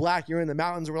fucking black. You're in the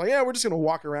mountains. We're like, yeah, we're just going to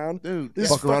walk around. Dude,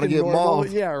 this walk around and get mauled.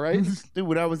 Yeah, right? Dude,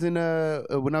 when I was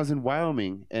in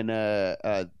Wyoming and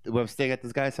I was staying at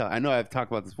this guy's house. I know I've talked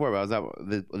about this before, but I was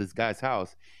at this guy's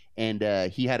house. And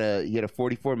he had a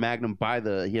 44 Magnum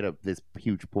he had this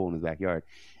huge pool in his backyard,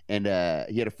 and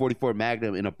he had a 44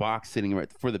 Magnum in a box sitting right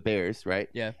for the bears, right?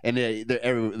 Yeah. And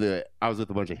I was with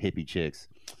a bunch of hippie chicks.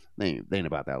 They ain't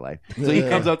about that life. So he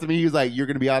comes up to me. He's like, "You're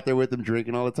gonna be out there with them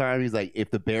drinking all the time." He's like, "If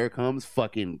the bear comes,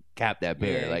 fucking cap that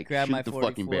bear. Like, grab shoot my the 44,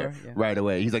 fucking bear right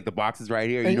away." He's like, "The box is right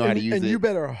here. You know how to use it." And you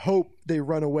better hope they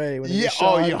run away when they get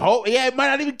shot. Oh, you hope? Yeah, it might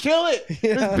not even kill it.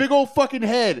 This big old fucking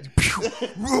head. One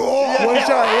shot,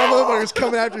 that motherfucker's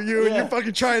coming after you, and you're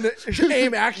fucking trying to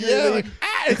aim accurately. Yeah, like,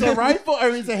 it's a rifle. I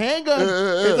mean, it's a handgun.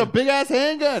 It's a big ass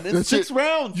handgun. It's 6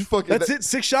 rounds. That's it.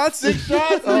 6 shots. 6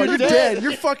 shots. Oh, you're dead.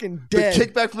 You're fucking dead. The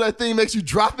kickback from that thing makes you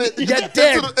drop it. You get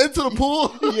dead into the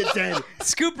pool. You're dead.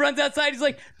 Scoop runs outside. He's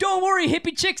like, "Don't worry,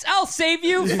 hippie chicks. I'll save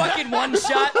you." Fucking one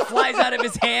shot flies out of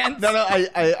his hands. No.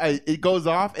 It goes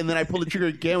off, and then I pull the trigger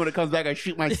again. When it comes back, I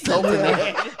shoot myself in the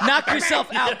head. Knock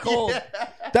yourself out cold.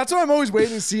 That's what I'm always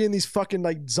waiting to see in these fucking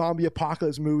like zombie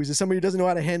apocalypse movies. Is somebody who doesn't know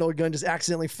how to handle a gun just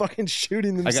accidentally fucking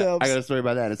shooting themselves. I got a story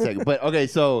about that in a second. But okay,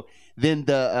 so then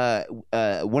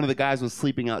one of the guys was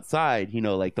sleeping outside,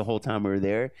 like the whole time we were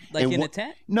there. Like in a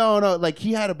tent? No, like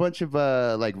he had a bunch of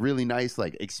like really nice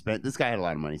this guy had a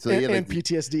lot of money. So he had, and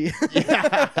PTSD.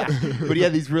 Yeah. But he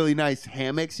had these really nice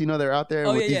hammocks, they're out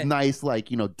there with these nice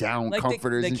down like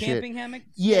comforters the and shit. camping hammock?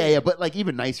 Yeah, but like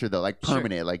even nicer though, like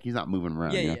permanent, like he's not moving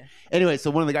around. Yeah. Anyway,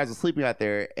 so one of the guys was sleeping out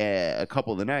there a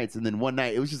couple of the nights, and then one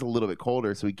night it was just a little bit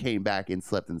colder, so he came back and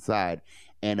slept inside.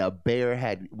 And a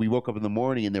bear we woke up in the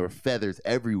morning and there were feathers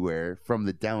everywhere from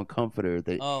the down comforter.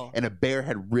 And a bear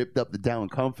had ripped up the down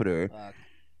comforter.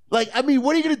 Like, I mean,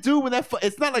 what are you going to do when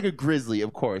it's not like a grizzly,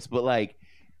 of course, but like,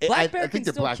 Black I bear think can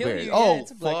they're still black kill bears. you. Oh, Yeah,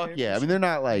 it's a black fuck bear yeah. for I mean, they're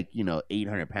not like,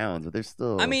 800 pounds, but they're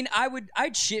still. I mean,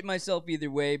 I'd shit myself either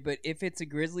way, but if it's a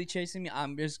grizzly chasing me,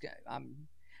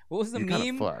 what was the You're kinda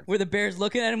meme fucked. where the bear's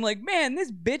looking at him like, man, this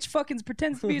bitch fucking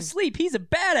pretends to be asleep. He's a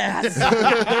badass.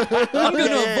 I'm going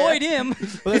to avoid him.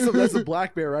 Well, that's the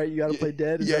black bear, right? You got to play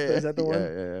dead. Is that the one?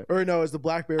 Yeah. Or no, it's the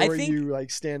black bear I where think- you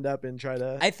like stand up and try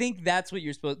to. I think that's what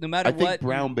you're supposed. No matter I think what,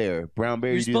 brown bear.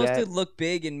 you're You do supposed that? to look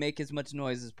big and make as much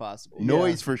noise as possible.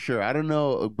 Noise for sure. I don't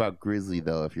know about grizzly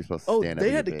though. If you're supposed to stand up, they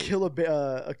and had to get big. kill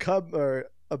a cub or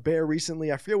a bear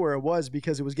recently. I forget where it was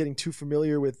because it was getting too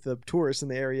familiar with the tourists in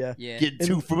the area. Yeah. Getting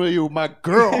too familiar with my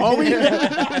girl,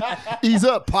 homie. Ease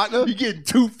up, partner. You getting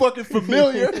too fucking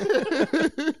familiar.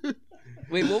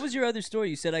 Wait, what was your other story?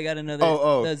 You said I got another.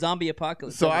 Oh. The zombie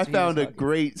apocalypse. So That I was when you found was a talking.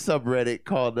 great subreddit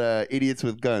called "Idiots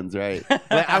with Guns." Right?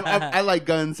 Like, I like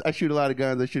guns. I shoot a lot of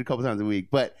guns. I shoot a couple times a week.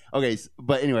 But okay.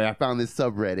 But anyway, I found this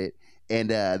subreddit, and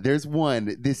there's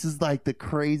one. This is like the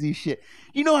crazy shit.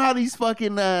 You know how these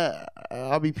fucking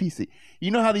I'll be PC.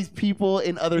 You know how these people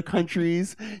in other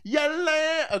countries,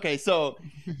 okay, so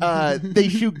they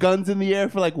shoot guns in the air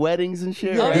for like weddings and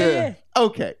shit. Oh, right? yeah.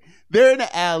 Okay. They're in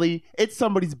the alley. It's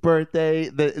somebody's birthday.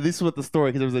 This is what the story,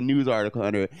 because there was a news article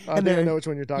under it. I didn't know which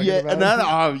one you're talking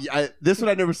about. This one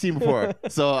I've never seen before.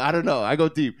 So I don't know. I go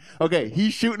deep. Okay,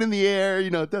 he's shooting in the air,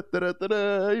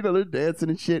 they're dancing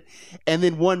and shit. And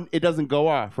then it doesn't go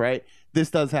off, right? This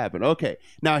does happen. Okay.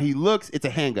 Now it's a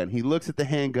handgun. He looks at the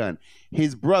handgun.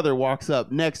 His brother walks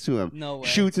up next to him. No way.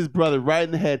 Shoots his brother right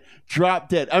in the head. Drop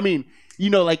dead. I mean,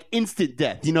 like instant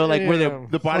death. Like where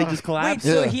the body just Wait, collapsed.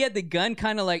 so he had the gun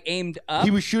kind of like aimed up?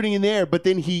 He was shooting in the air, but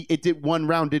then one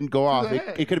round didn't go off.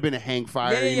 It could have been a hang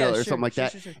fire, or sure, something like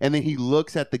that. Sure. And then he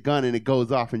looks at the gun and it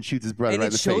goes off and shoots his brother And right it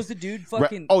in the shows face. the dude Right-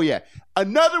 fucking. Oh yeah.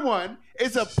 Another one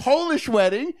is a Polish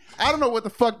wedding. I don't know what the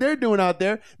fuck they're doing out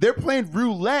there. They're playing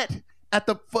roulette at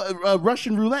the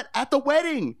Russian roulette at the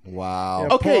wedding. Wow.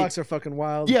 Yeah, Okay. Polacks are fucking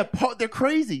wild. Yeah, they're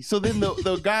crazy. So then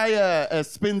the guy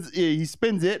spins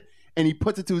it and he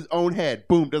puts it to his own head.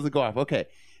 Boom, doesn't go off. Okay.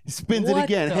 He spins it What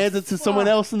again, the hands it to someone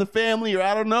fuck? else in the family, or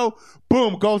I don't know.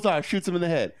 Boom, goes off, shoots him in the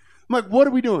head. I'm like, what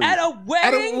are we doing? At a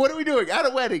wedding? What are we doing? At a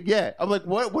wedding, yeah. I'm like,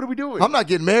 what are we doing? I'm not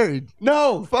getting married.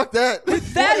 No. Fuck that.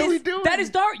 That are we is doing? that is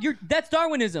that's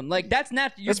Darwinism. Like that's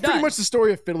not. You're That's pretty done. much the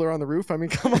story of Fiddler on the Roof. I mean,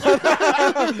 come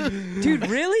on. Dude,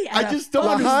 really? I just don't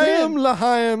understand.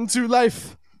 L'chaim to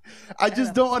life. I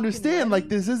just don't understand. Like,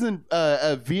 this isn't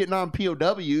Vietnam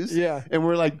POWs. Yeah. And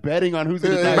we're like betting on who's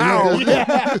going to Yeah, die.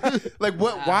 yeah. Yeah. Like,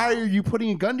 why are you putting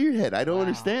a gun to your head? I don't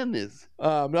understand this.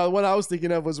 No, the one I was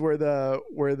thinking of was where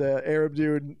the Arab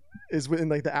dude is in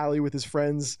like the alley with his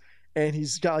friends, and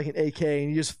he's got like an AK and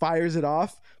he just fires it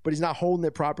off, but he's not holding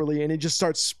it properly, and it just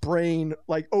starts spraying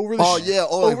like over the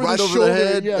Like right over shoulder, the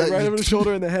head. yeah, right over the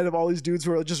shoulder and the head of all these dudes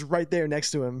who are just right there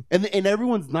next to him. And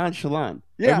everyone's nonchalant.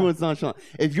 Yeah. Everyone's nonchalant.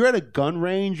 If you're at a gun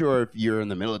range or if you're in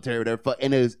the military or whatever,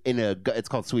 it's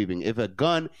called sweeping. If a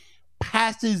gun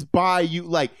passes by you,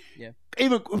 like, Yeah.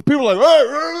 even people are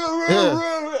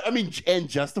like, I mean, and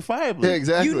justifiably. Yeah,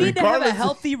 exactly. You need to have a Regardless of-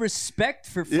 healthy respect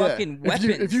for Yeah. fucking weapons.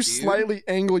 If you dude. slightly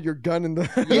angle your gun in the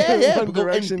Yeah. one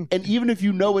direction, And even if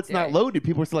you know it's not Yeah. loaded,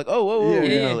 people are still like, oh, whoa, Yeah.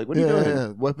 you know, like, what are you doing? Yeah,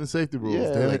 weapon safety rules.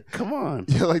 Yeah, damn like, it. come on.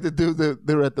 Yeah, like the dude that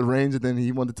they were at the range and then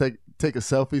he wanted to take a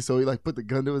selfie, so he like put the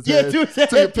gun to his Yeah, head, dude.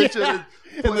 took a picture, Yeah.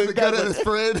 and pointed the gun guy's at his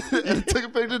friend, and took a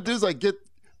picture. The dude's like, "Get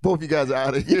both you guys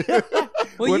out of here."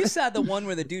 Well, you saw the one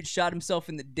where the dude shot himself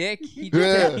in the dick. He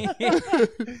Yeah. just,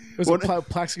 it was a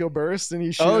Plaxico burst, and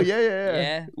he shot. Oh yeah.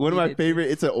 Yeah, One of he my did.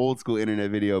 favorite. It's an old school internet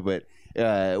video, but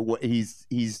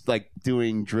he's like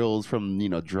doing drills from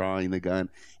drawing the gun.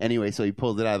 Anyway, so he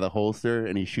pulls it out of the holster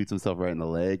and he shoots himself right in the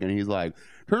leg, and he's like,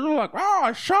 "Oh,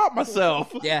 I shot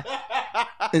myself." Yeah.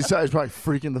 Inside, he's probably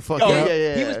freaking the fuck Oh, out.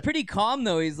 yeah. He was pretty calm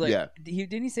though. He's like, Yeah.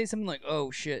 didn't he say something like,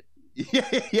 "Oh shit, yeah.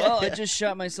 well, I just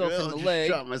shot myself in the Just leg."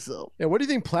 Shot myself. Yeah, what do you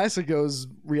think Plaxico's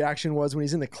reaction was when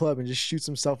he's in the club and just shoots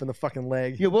himself in the fucking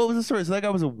leg? Yeah, what was the story? So that guy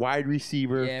was a wide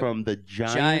receiver Yeah. from the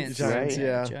Giants, Giants, right?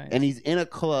 yeah. Giants. And he's in a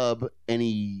club and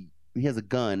he has a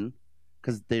gun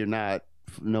because they're not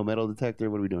no metal detector.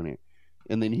 What are we doing here?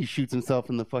 And then he shoots himself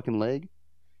in the fucking leg.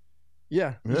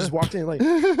 Yeah, you Yeah. just walked in like,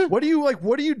 what are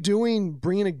you doing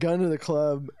bringing a gun to the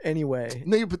club anyway?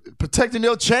 Nigga, protecting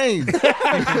your chains.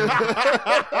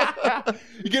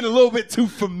 You're getting a little bit too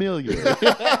familiar.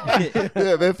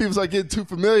 Yeah, man. People start getting too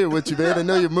familiar with you, man. They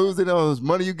know your moves. They know how much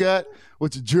money you got,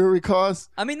 what your jewelry costs.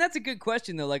 I mean, that's a good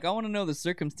question though. Like, I want to know the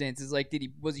circumstances. Like,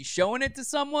 was he showing it to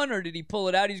someone, or did he pull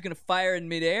it out? He was gonna fire in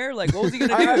midair. Like, what was he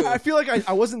gonna do? I feel like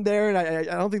I wasn't there, and I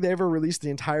don't think they ever released the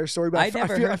entire story. But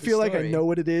I feel like I know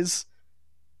what it is.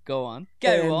 Go on.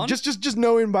 And Go on. Just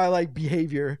knowing by like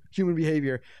human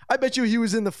behavior. I bet you he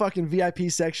was in the fucking VIP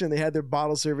section. They had their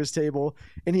bottle service table,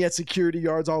 and he had security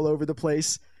guards all over the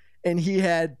place. And he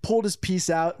had pulled his piece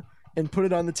out and put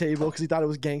it on the table because he thought it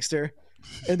was gangster.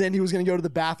 And then he was going to go to the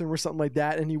bathroom or something like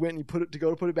that, and he went and he put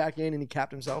it back in, and he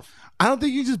capped himself. I don't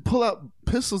think you just pull out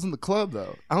pistols in the club,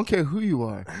 though. I don't care who you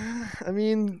are. I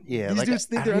mean, Yeah, these like, dudes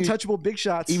think they're I mean, untouchable big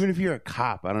shots. Even if you're a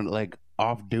cop, I don't like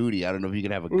off duty. I don't know if you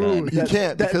can have a gun. Ooh, You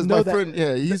can't because no, my that- friend,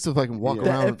 he used to fucking walk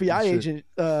Yeah. around. that FBI and shit. agent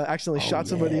accidentally shot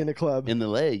somebody in the club. in the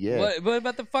leg. Yeah. What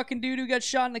about the fucking dude who got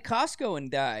shot in the Costco and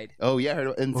died? Oh yeah, I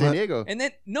heard- in What? San Diego. And then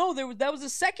that was the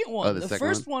second one. Oh, the the second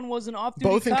first one was an off-duty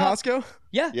Both in cop. Costco?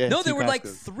 Yeah. Yeah, No, there two were like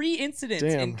Costcos. 3 incidents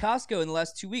Damn. in Costco in the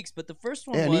last 2 weeks, but the first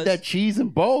one Yeah, I was need that cheese in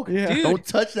bulk. Yeah. Dude. Don't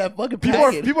touch that fucking People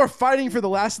packet. are fighting for the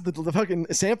last of the fucking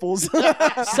samples.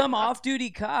 some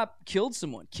off-duty cop killed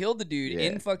the dude Yeah.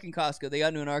 in fucking Costco. They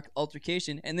got into an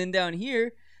altercation, and then down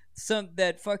here,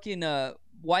 that fucking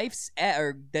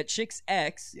that chick's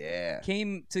ex Yeah.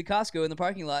 came to Costco in the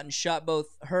parking lot and shot both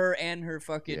her and her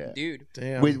fucking Yeah. dude.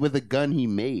 Damn. With a gun he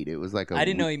made. It was like a. I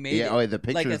didn't know he made yeah, it. Oh, the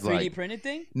Like a picture's 3D like. printed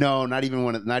thing. No, not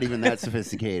even not even that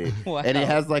sophisticated. Wow. And it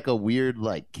has like a weird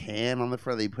like can on the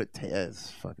front. They put it's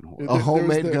fucking horrible. A There was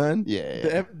homemade the- gun.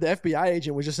 Yeah. the FBI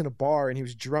agent was just in a bar and he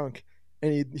was drunk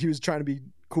and he was trying to be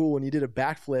cool and he did a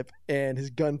backflip and his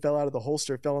gun fell out of the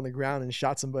holster, fell on the ground and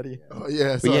shot somebody. Oh,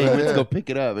 yeah. But yeah, he that, went to go pick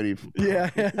it up and he. Yeah.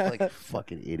 He's like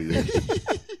fucking idiot.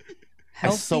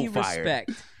 Healthy so fired.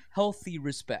 respect. Healthy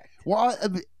respect. Well,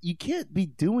 you can't be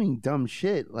doing dumb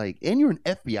shit like, and you're an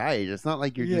FBI agent. It's not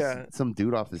like you're Yeah. just some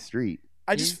dude off the street.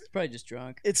 He's probably just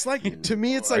drunk. It's like, to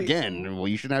me, it's like, Again, well,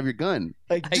 you shouldn't have your gun.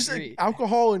 like I just like, agree.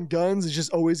 alcohol and guns is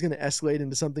just always going to escalate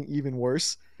into something even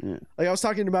worse. Yeah. Like I was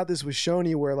talking about this with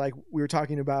Shoni where like we were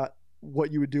talking about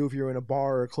what you would do if you were in a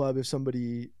bar or a club if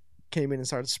somebody came in and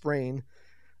started spraying.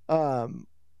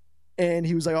 And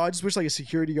he was like, "Oh, I just wish like a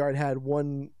security guard had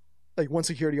one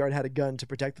security guard had a gun to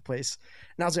protect the place."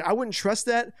 And I was like, I wouldn't trust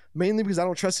that, mainly because I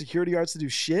don't trust security guards to do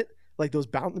shit, like those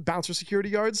bouncer security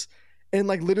guards. And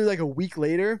like literally like a week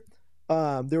later,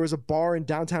 there was a bar in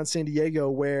downtown San Diego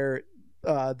where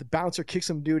the bouncer kicked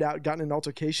some dude out, got in an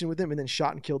altercation with him, and then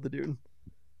shot and killed the dude.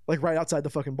 Like right outside the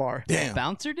fucking bar. Damn.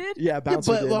 Bouncer did? Yeah, Yeah,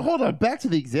 bouncer but did. well, hold on. Back to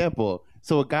the example.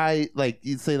 So a guy like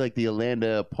you'd say like the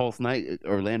Orlando Pulse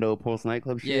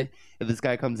nightclub shit. Yeah. If this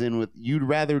guy comes in with, you'd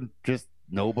rather just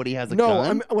nobody has a No,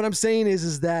 gun. what I'm saying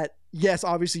is that yes,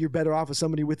 obviously you're better off with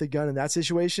somebody with a gun in that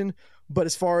situation. But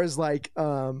as far as like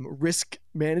risk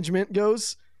management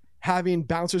goes, having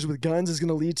bouncers with guns is going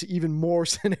to lead to even more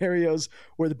scenarios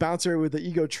where the bouncer with the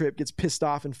ego trip gets pissed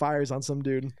off and fires on some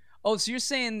dude. Oh, so you're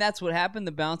saying that's what happened?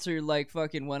 The bouncer like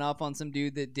fucking went off on some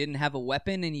dude that didn't have a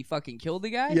weapon and he fucking killed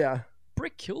the guy? Yeah,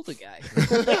 Brick killed a guy.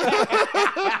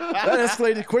 that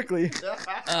escalated quickly.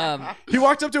 He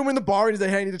walked up to him in the bar and he's like,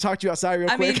 "Hey, I need to talk to you outside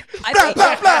real I quick." mean,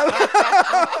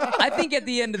 I think at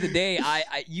the end of the day,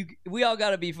 we all got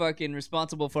to be fucking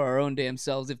responsible for our own damn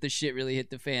selves if the shit really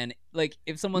hit the fan. Like,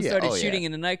 if someone Yeah, started oh, yeah. shooting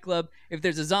in a nightclub, if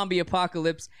there's a zombie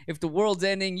apocalypse, if the world's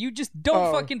ending, you just don't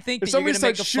Oh, fucking think if that you're going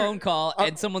somebody to make a starts phone call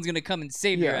and someo's going to come and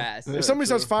save your ass. If somebody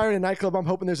starts firing in a nightclub, I'm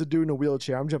hoping there's a dude in a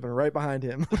wheelchair. I'm jumping right behind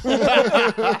him.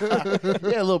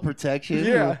 Yeah, a little protection.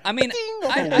 Yeah. I mean,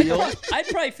 I'd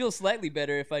probably feel slightly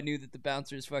better if I knew that the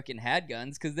bouncers fucking had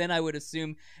guns, because then I would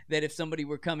assume that if somebody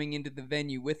were coming into the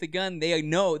venue with a gun,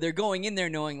 they're going in there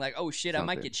knowing like, oh shit, I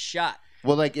might Something. get shot.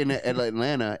 Well, like in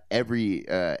Atlanta,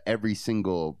 every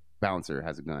single bouncer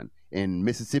has a gun. In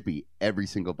Mississippi, every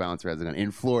single bouncer has a gun.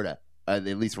 In Florida, at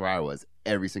least where I was,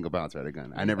 every single bouncer had a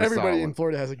gun. I never Everybody saw in one.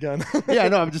 Florida has a gun. Yeah,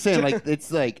 no, I'm just saying, like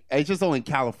it's just only in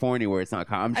California where it's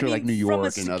not. I'm sure, I mean, like New from a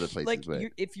York and other places. Like, but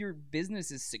if your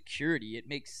business is security, it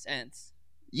makes sense.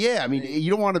 yeah, I mean,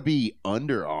 you don't want to be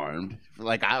underarmed.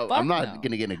 Like I'm not no.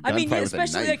 gonna get in a gunfight I mean, with a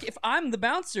especially knife. like if I'm the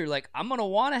bouncer, like I'm gonna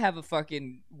want to have a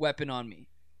fucking weapon on me.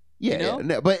 Yeah, You know? yeah,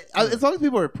 no, but as long as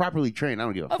people are properly trained, I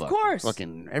don't give a Of fuck. course.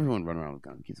 Fucking everyone run around with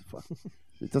guns. Gives a fuck.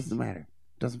 It doesn't matter.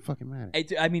 It doesn't fucking matter.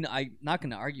 I mean, I'm not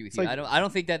gonna argue with It's you. like- I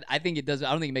don't think that. I think it does. I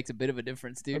don't think it makes a bit of a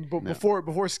difference, dude. But No. before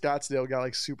Scottsdale got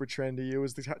like super trendy, it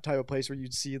was the type of place where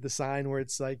you'd see the sign where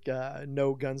it's like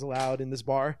no guns allowed in this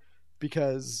bar.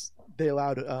 because they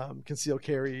allowed concealed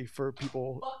carry for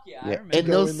people. Fuck yeah, I Yeah. remember. And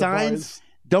go those in the signs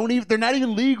they're not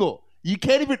even legal. You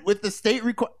can't even with the state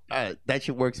that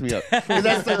shit works me up. 'Cause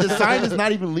the sign is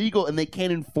not even legal, and they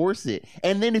can't enforce it.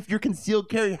 And then if you're concealed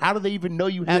carry, how do they even know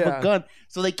you have Yeah. a gun?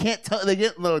 So they can't tell. They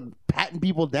get patting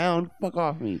people down. Fuck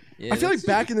off me. Yeah, I feel like that's-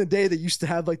 back in the day, they used to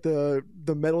have like the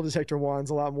metal detector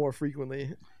wands a lot more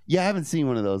frequently. Yeah, I haven't seen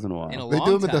one of those in a while. in a They long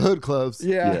do them at the time. hood clubs.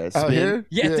 Yeah. Out spin. here?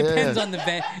 Yeah, it depends on the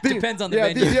depends on the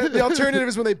Yeah, venue. the alternative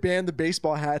is when they banned the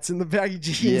baseball hats and the baggy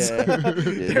jeans. Yeah.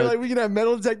 They're like, we can have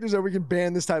metal detectors or we can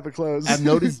ban this type of clothes. I've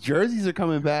noticed jerseys are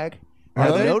coming back. Are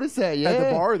I've they? noticed that. Yeah, At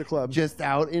the bar or the club? just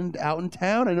out in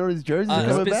town. I noticed jerseys are A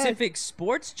coming back. specific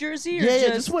sports jersey or Yeah,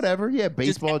 just, just whatever. Yeah,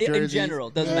 baseball in jerseys. general,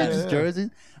 doesn't Yeah, matter. just jerseys.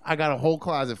 I got a whole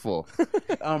closet full.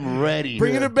 I'm ready.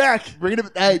 Bringing it back. Bringing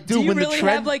it. Hey, dude, Do you when really the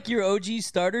trend, have like your OG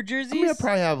starter jerseys? I mean, I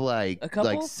probably have like A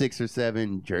couple? 6 or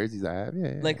 7 jerseys. I have.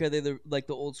 Yeah. Like, are they the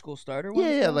old school starter ones?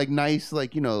 yeah, though? like nice,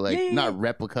 like Yeah. not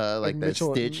replica, like that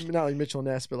Mitchell, stitched. not like Mitchell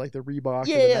Ness, but like the Reebok. or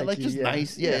the Yeah, Nike, like just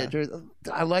nice. Yeah, jerseys.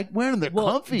 I like wearing them. They're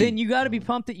Well, comfy. then you got to be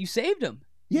pumped that you saved them.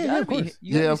 yeah, of course.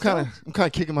 Yeah, I'm kind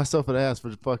of kicking myself in the ass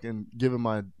for fucking giving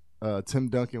my Tim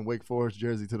Duncan Wake Forest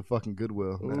jersey to the fucking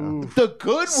Goodwill. now. Ooh. The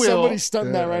Goodwill. Somebody's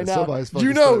stunting that Yeah, right now. somebody's fucking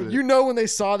You know, stunting it. when they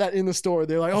saw that in the store,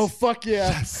 they're like, "Oh fuck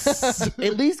yeah!"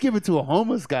 At least give it to a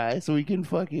homeless guy so he can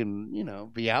fucking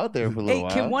be out there for a little Hey,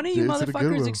 while. can one of you Give it to the motherfuckers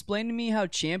Goodwill. explain to me how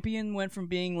Champion went from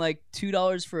being like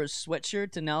 $2 for a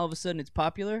sweatshirt to now all of a sudden it's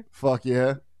popular? Fuck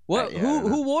yeah. What? Yeah, I don't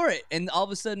who wore it and all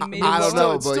of a sudden made it? I don't well?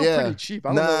 know, It's but still yeah. pretty cheap. I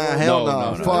don't Nah, know. hell No,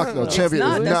 no. no, no, Fuck no. no. It's Champion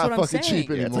not. is That's not what I'm fucking saying. cheap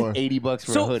Yeah, it's anymore. like $80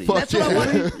 for a So hoodie. Fuck that's what I yeah.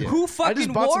 wanted. Yeah. Who I fucking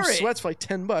just bought wore some it? sweats for like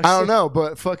 $10. I don't know,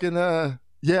 but fucking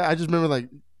yeah, I just remember like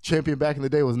Champion back in the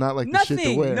day was not like the shit to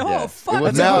Nothing. wear. No, Yeah. fuck. It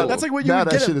was no. now- That's like what you now would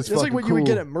that get. shit At, is that's like fucking what you would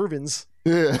get cool. at Mervin's.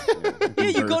 Yeah. Yeah,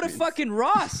 you go to Mervyn's. fucking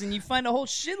Ross and you find a whole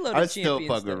shitload I of still Champion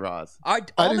fuck with stuff. Ross. All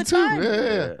I the do too. time.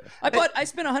 Yeah. I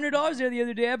spent $100 there the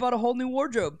other day. I bought a whole new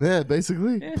wardrobe. Yeah,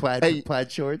 basically. Yeah. Plaid, Hey.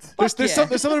 plaid shorts. Fuck There's yeah.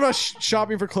 something about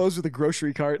shopping for clothes with a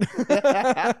grocery cart.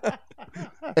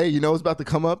 Hey, you know what's about to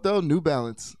come up though? New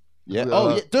Balance. Yeah.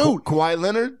 Oh, yeah, dude. Kawhi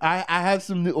Leonard. I have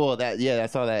some new. Well, I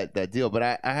saw that deal, but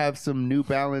I have some New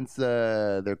Balance.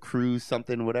 Their Cruise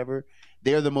something whatever.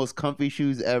 They're the most comfy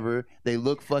shoes ever. They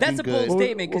look fucking That's a good. bold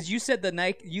statement because you said the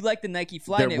Nike. You like the Nike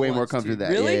Flyknit. They're way more ones, comfy too. than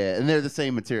that. Really? Yeah, and they're the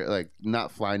same material, like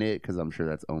not Flyknit because I'm sure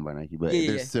that's owned by Nike, but Yeah,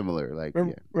 they're yeah. similar. Like,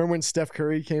 remember when Steph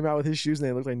Curry came out with his shoes and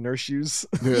they looked like nurse shoes?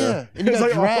 yeah, and he It's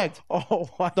got like, dragged.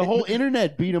 why? The whole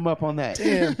internet beat him up on that.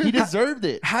 Damn. He deserved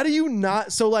it. How do you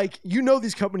not? So like,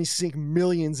 these companies sink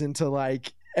millions into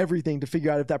like everything to figure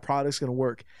out if that product's gonna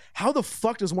work. How the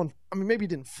fuck does one? I mean, maybe it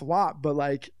didn't flop, but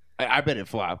like, I bet it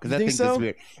flopped because You that think thing's so? just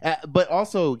weird. But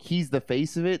also, he's the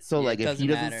face of it, so Yeah, like it if he doesn't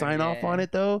doesn't matter, sign off yeah. on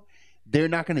it though, they're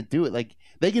not gonna do it. Like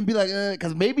they can be like,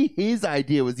 because maybe his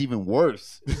idea was even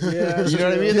worse. yeah, You know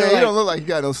what I mean? Yeah, They're you like, don't look like you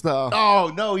got no style.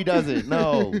 oh no, he doesn't.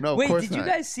 No, of Wait, course did you not.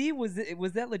 guys see? Was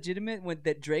that legitimate when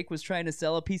that Drake was trying to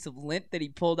sell a piece of lint that he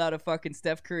pulled out of fucking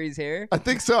Steph Curry's hair? I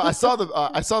think so. I saw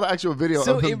the actual video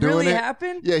So of him it doing really it.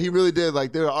 happened? Yeah, he really did.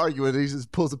 Like they were arguing, and he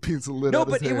just pulls a piece of lid No, out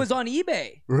his but it hair. was on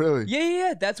eBay. Really.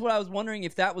 Yeah. That's what I was wondering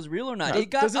if that was real or not.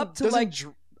 It got Doesn't- up to doesn't like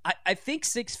Dr- I think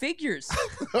 6 figures.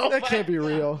 that can't be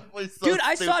real. Dude,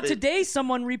 I saw today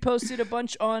someone reposted a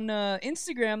bunch on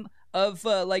Instagram of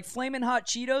like flaming hot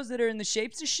Cheetos that are in the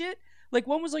shapes of shit. Like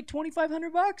one was like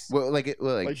 $2,500. Well, like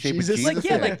Like shape Jesus? of Like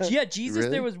Jesus. yeah, Jesus. Really?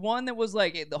 There was one that was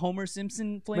like the Homer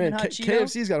Simpson flaming Man, hot Cheeto.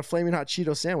 KFC's got a flaming hot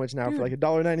Cheeto sandwich now Dude. for like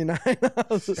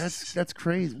 $1.99. That's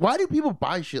crazy. Why do people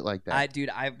buy shit like that?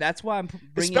 That's why I'm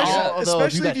bringing it especially, up. Although,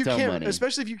 if you especially got if you dumb can't, money.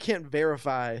 especially if you can't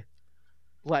verify,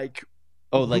 like,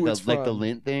 oh, like who the it's like the from.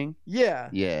 lint thing. Yeah.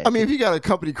 Yeah. I mean, if you got a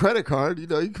company credit card, you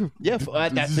know you could. yeah,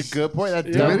 that's a good point. That's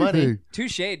do dumb money. anything.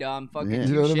 Touche, Dom. Fucking Yeah. touche.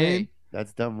 You know what I mean?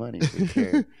 That's dumb money for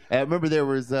sure. I remember there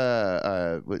was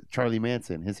with Charlie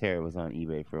Manson. His hair was on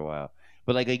eBay for a while,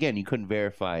 but like again, you couldn't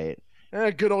verify it.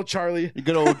 Good old Charlie.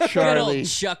 Good old Good Charlie. old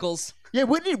Chuckles. Yeah,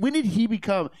 when did he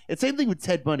become? It's same thing with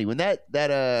Ted Bundy. When that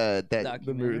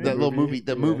Documentary. that little movie,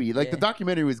 Yeah. movie, like Yeah. the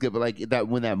documentary was good, but like that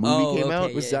when that movie came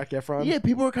out, With Yeah. Zac Efron. yeah,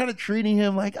 people were kind of treating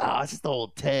him like, it's just the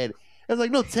old Ted. I was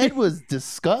like, no, Ted was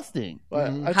disgusting.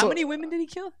 But Mhm. I How told- many women did he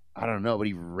kill? I don't know, but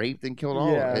he raped and killed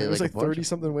all. Yeah, it was like a bunch of 30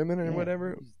 something women or Yeah.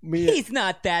 whatever. Me, He's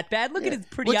not that bad. Look at his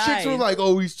pretty But eyes. chicks were like,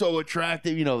 "Oh, he's so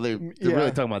attractive." You know, they're Yeah.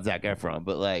 really talking about Zac Efron,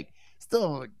 but like, still,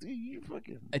 I'm like, dude, you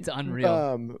fucking. It's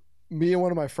unreal. me and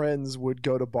one of my friends would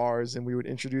go to bars and we would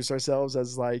introduce ourselves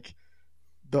as like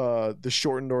the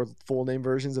shortened or full name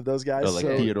versions of those guys. Oh, like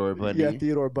So, Theodore Bundy. yeah,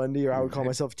 Theodore Bundy, or I would call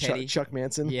myself Teddy. Chuck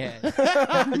Manson. Yeah.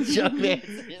 Chuck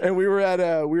Manson. And we were at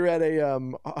a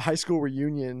high school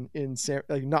reunion in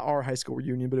not our high school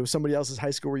reunion, but it was somebody else's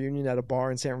high school reunion at a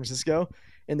bar in San Francisco,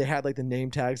 and they had like the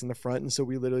name tags in the front, and so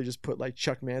we literally just put like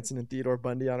Chuck Manson and Theodore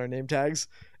Bundy on our name tags,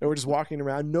 and we're just walking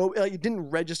around. No, like it didn't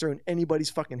register in anybody's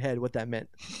fucking head what that meant.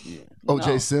 OJ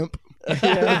No. Simp.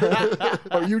 Yeah.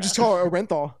 Or you just call it a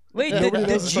Renthal. Wait, Nobody the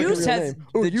knows his fucking Juice real has name.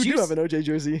 Oh, the you Juice. do have an OJ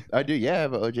jersey. I do, yeah. I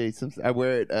have an OJ Simpson. I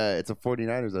wear it. It's a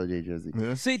 49ers OJ jersey.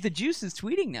 Yeah. So the Juice is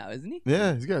tweeting now, isn't he?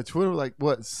 Yeah, he's got a Twitter like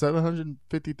what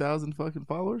 750,000 fucking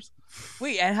followers.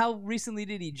 Wait, and how recently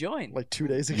did he join? Like 2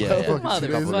 days ago. Yeah, Fucking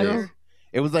 2 days ago. Motherfucker.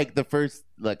 It was like the first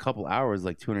like couple hours,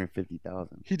 like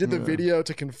 250,000. He did the Yeah. video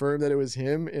to confirm that it was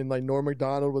him, and like Norm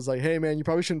Macdonald was like, "Hey man, you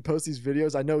probably shouldn't post these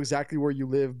videos. I know exactly where you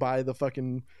live by the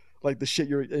fucking like the shit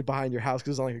you're behind your house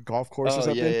because it's on like a golf course or Oh,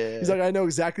 something." yeah, yeah, yeah. He's like, "I know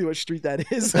exactly what street that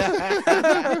is."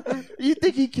 You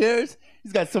think he cares?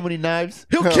 He's got so many knives.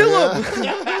 He'll Hell kill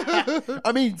yeah. him.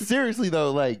 I mean, seriously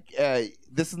though, like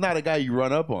this is not a guy you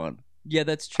run up on. Yeah,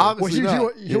 that's true. Well, Obviously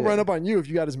not. he'll Yeah. run up on you if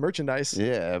you got his merchandise.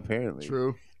 Yeah, apparently.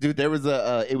 True. Dude, there was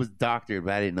it was doctored,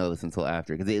 but I didn't know this until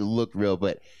after because it looked real.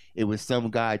 But it was some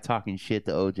guy talking shit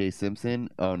to OJ Simpson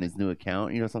on his new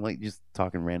account, something like just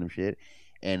talking random shit,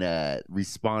 and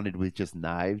responded with just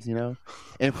knives,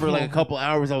 And for like a couple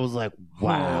hours, I was like,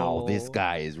 wow, this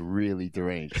guy is really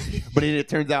deranged. But then it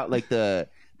turns out like the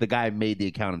guy made the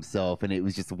account himself, and it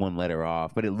was just one letter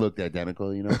off, but it looked identical,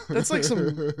 That's like some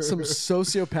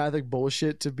sociopathic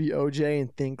bullshit to be OJ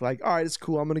and think like, all right, it's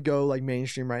cool. I'm gonna go like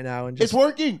mainstream right now and just. It's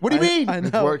working. What do you mean? I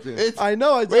It's know. working. I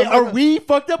know. Wait, are we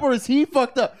fucked up or is he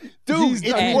fucked up? Dude,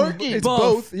 it's and working. It's Both.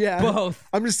 both. Yeah. Both.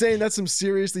 I'm just saying that's some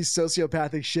seriously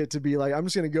sociopathic shit to be like, I'm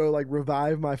just gonna go like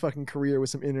revive my fucking career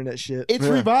with some internet shit. It's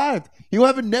Yeah. revived. He'll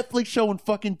have a Netflix show in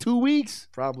fucking 2 weeks.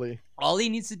 Probably. All he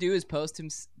needs to do is post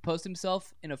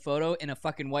himself in a photo in a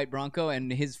fucking white Bronco,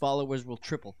 and his followers will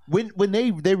triple. When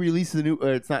they release the new,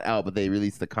 it's not out, but they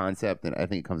released the concept, and I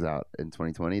think it comes out in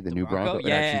 2020. The new Bronco, it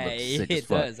Yeah, actually looks sick as it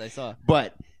fuck. does. I saw.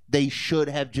 But they should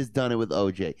have just done it with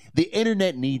OJ. The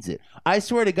internet needs it. I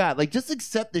swear to God, like just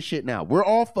accept this shit now. We're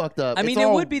all fucked up. I mean, It's it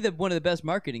all- would be one of the best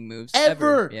marketing moves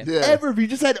ever, Yeah. Yeah. ever. If you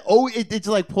just had it's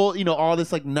like pull, all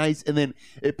this like nice, and then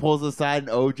it pulls aside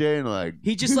and OJ and like,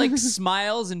 He just like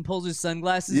smiles and pulls his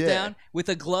sunglasses Yeah. down with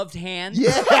a gloved hand.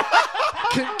 yeah,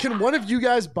 Can one of you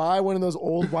guys buy one of those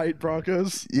old white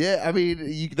Broncos? yeah. I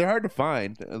mean, they're hard to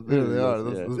find. Yeah, they are.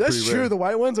 Those- Yeah. those That's pretty true. rare. The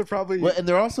white ones are probably. Well, and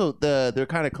they're also they're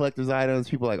kind of collector's items.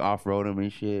 People like off road them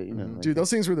and shit. Like Dude, those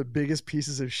things were the biggest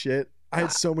pieces of shit. I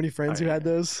had so many friends who had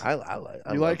those. I like.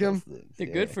 I You love like 'em? those things, They're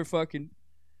yeah. good for fucking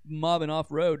mobbing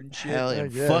off road and shit. Hell I yeah,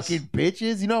 guess. fucking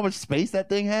bitches. You know how much space that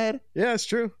thing had? Yeah, it's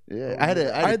true. Yeah, I had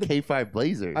a the- K5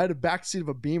 Blazer. I had a backseat of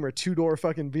a Beamer, 2-door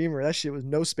fucking Beamer. That shit was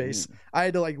no space. I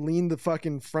had to like lean the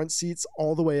fucking front seats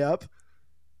all the way up.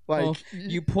 Like Oh,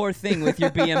 you poor thing with your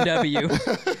BMW.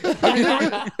 I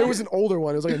mean, it was an older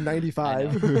one. It was like a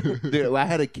 95. Dude, I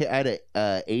had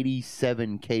a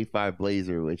 87 K5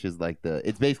 Blazer, which is like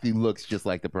it basically looks just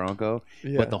like the Bronco,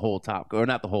 Yeah. but the whole top, or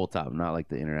not the whole top, not like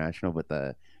the International, but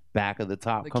the back of the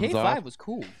top The comes K5 off. was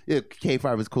cool. Yeah,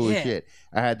 K5 was cool Yeah. as shit.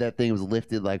 I had that thing, it was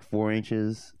lifted like 4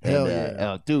 inches. Hell and,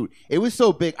 yeah. oh, dude, it was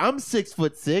so big. I'm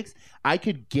 6'6". I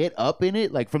could get up in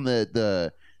it like from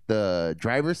the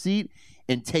driver's seat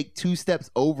and take 2 steps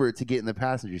over to get in the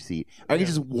passenger seat. I could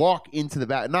just walk into the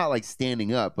back, not like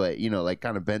standing up, but like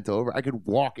kind of bent over. I could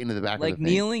walk into the back Like of the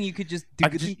thing. kneeling, you could just I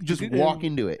could just walk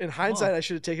into it. In hindsight, I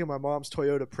should have taken my mom's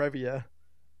Toyota Previa.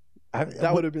 That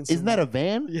What- would have been. Isn't that a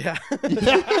van? Yeah. Is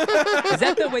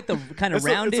that the kind of It's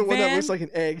rounded the one that van? looks like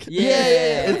an egg.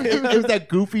 Yeah. It was that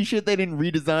goofy shit they didn't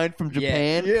redesign from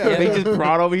Japan. Yeah. They just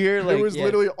brought over here. Like, it was yeah.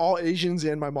 literally all Asians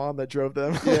and my mom that drove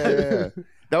them. yeah.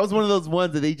 That was one of those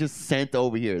ones that they just sent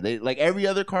over here. They like every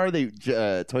other car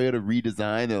Toyota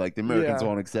redesigned. They're like, the Americans Yeah.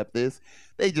 won't accept this.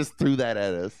 They just threw that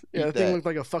at us. Yeah, Eat the thing that. looked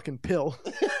like a fucking pill.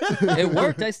 It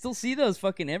worked. I still see those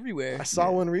fucking everywhere. I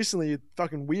saw one recently.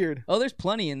 Fucking weird. Oh, there's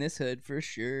plenty in this hood for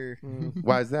sure.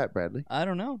 Why is that, Bradley? I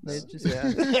don't know. They just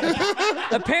Yeah.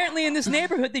 apparently in this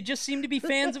neighborhood they just seem to be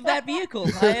fans of that vehicle.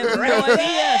 I have no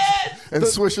idea. And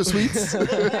Swisher Sweets.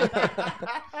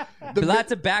 But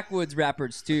lots of backwoods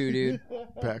rappers too, dude.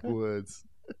 Backwoods.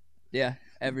 Yeah,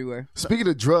 everywhere. Speaking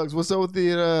of drugs, what's up with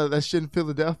the that shit in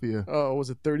Philadelphia? Oh, was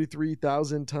it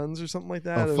 33,000 tons or something like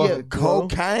that? Oh, Of fucking blow?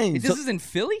 cocaine. This is in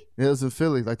Philly? Yeah, it was in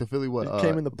Philly, like the Philly what? It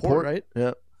came in the port, right?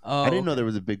 Yep. Oh, I didn't know there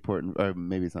was a big port, or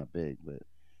maybe it's not big, but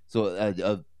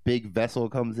so big vessel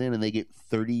comes in and they get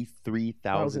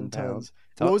 33,000 pounds.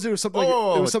 What was it? It was something like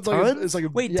Oh, it was something like tons? it's like a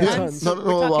Wait, yeah, tons? No, We're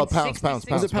no, talking pounds, 60, pounds,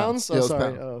 60. Was it pounds? Yeah, Oh, it was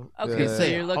sorry. pounds. Oh. Okay, Yeah. so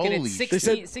you're looking Holy at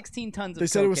shit. 16 tons of They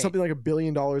said it was cocaine. something like $1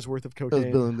 billion worth of That was cocaine.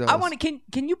 $1 billion. I want to.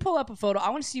 Can you pull up a photo?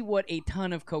 I want to see what a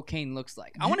ton of cocaine looks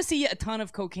like. I want to see a ton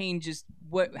of cocaine. Just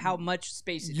how much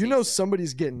space it You know takes up.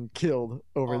 somebody's getting killed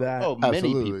over that. Oh, many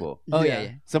Absolutely. people. Oh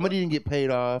yeah. Somebody didn't get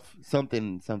paid off.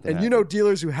 Something. And you know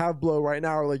dealers who have blow right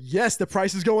now are like, yes, the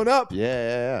price is going up.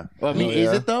 Yeah. Well, I mean, Oh,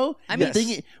 is yeah. it though? I mean-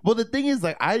 the thing is,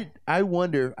 like, I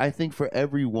wonder. I think for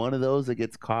every one of those that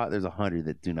gets caught, there's 100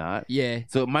 that do not. Yeah.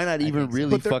 So it might not even think so.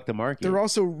 really But they're- fuck the market. They're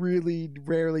also really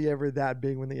rarely ever that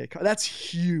big when they get caught. That's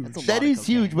huge. That's a lot. That of is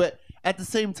cocaine. huge, but at the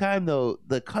same time, though,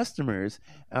 the customers,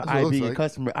 That's what it I looks being a like.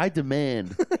 customer, I demand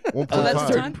 1.5. that's a the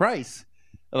certain time? price.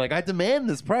 Like, I demand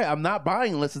this price. I'm not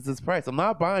buying unless it's this price. I'm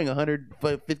not buying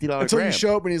 $150 Until gram. you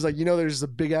show up and he's like, there's a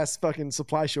big ass fucking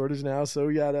supply shortage now, so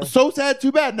we gotta. So sad,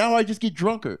 too bad. Now I just get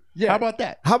drunker. Yeah. How about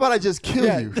that? How about I just kill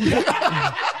Yeah. you?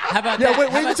 How about Yeah, that? wait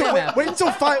How about until that wait, happen? wait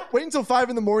until 5. Wait until 5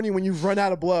 in the morning when you've run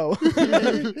out of blow.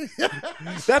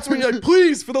 That's when you're like,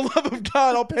 please, for the love of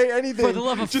God, I'll pay anything. For the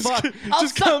love of just, fuck, just I'll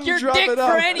suck come your drop dick it for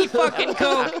off. any fucking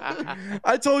coke.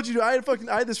 I told you, I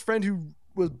had this friend who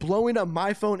was blowing up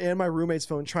my phone and my roommate's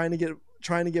phone trying to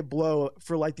get blow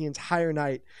for like the entire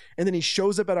night, and then he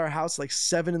shows up at our house like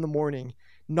 7 in the morning,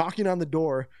 knocking on the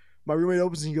door. My roommate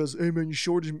opens and he goes, "Hey man, you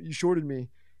shorted me."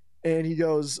 And he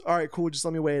goes, "All right, cool. Just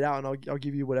let me weigh it out, and I'll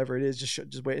give you whatever it is.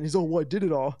 Just wait." And he's, "Oh, well, I did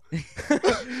it all."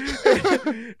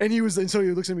 and so he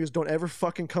looks at me and goes, "Don't ever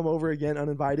fucking come over again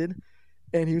uninvited."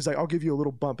 And he was like, "I'll give you a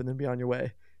little bump and then be on your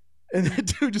way." And that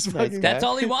dude just fucking That's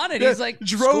all he wanted. Yeah, He's like,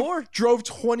 score. drove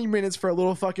 20 minutes for a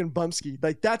little fucking bumpski.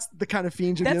 Like that's the kind of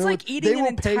fiends you're That's dealing like with. eating They an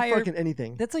will pay entire- fucking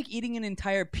anything. That's like eating an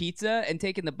entire pizza and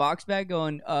taking the box bag,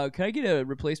 going, "Can I get a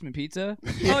replacement pizza?"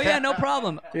 Oh yeah, no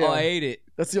problem. Yeah. Oh, I ate it.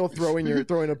 That's the old throwing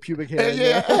a pubic hair. Hey, in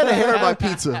yeah, there. I had a hair in my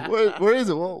pizza. Where is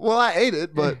it? Well, I ate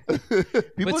it, but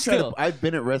People But try still. to, I've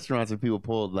been at restaurants where people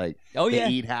pulled like Oh they yeah.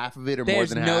 eat half of it or There's more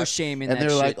than no half, shame in and that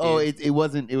they're like, shit, "Oh, dude. it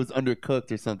wasn't. It was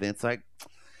undercooked or something." It's like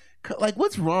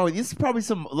what's wrong with you? This is probably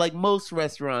some, like most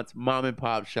restaurants, mom and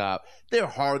pop shop. They're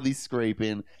hardly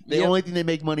scraping. The Yep. only thing they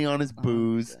make money on is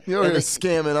booze. you're And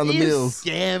scamming on the you're meals.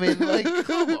 Scamming. Like,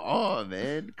 come on,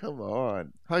 man. Come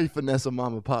on. How you finesse a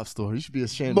mom and pop store? You should be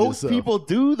ashamed of Most yourself. people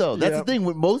do though. That's Yeah. the thing.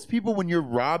 With most people, when you're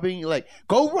robbing, like,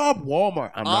 go rob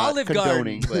Walmart. I'm Olive not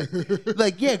condoning, but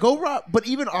like, yeah, go rob. But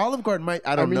even Olive Garden might.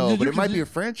 I don't mean, know, you but it could- might be a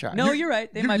franchise. No, you're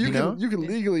right. They might you be. know? can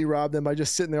legally rob them by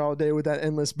just sitting there all day with that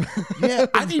endless. Yeah,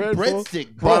 I need bread bowl.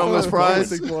 breadstick, Bottomless bro.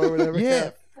 fries. Breadstick bowl or whatever.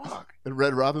 Yeah, fuck. And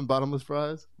Red Robin bottomless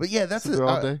fries. But yeah, that's Sit it. there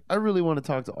all day. I really want to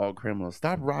talk to all criminals.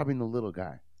 Stop robbing the little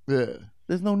guy. Yeah.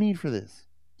 There's no need for this.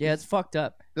 Yeah, it's fucked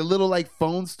up. The little like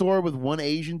phone store with one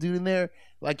Asian dude in there,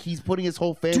 like he's putting his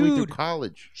whole family through Dude.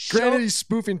 college. Granted, he's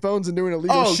spoofing phones and doing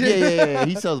illegal Oh shit. yeah.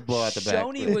 He sells blow out the back.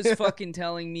 Shoney was fucking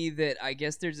telling me that I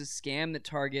guess there's a scam that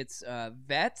targets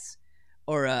vets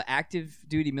or active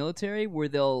duty military where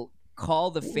they'll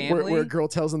call the family. Where a girl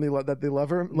tells them that they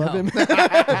love him. No. him.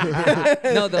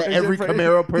 No, the- Every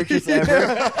Camaro purchase ever.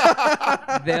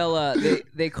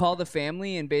 they call the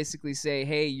family and basically say,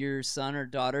 "Hey, your son or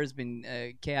daughter has been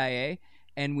KIA,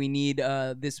 and we need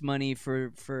this money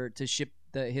for to ship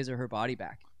his or her body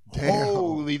back." Damn.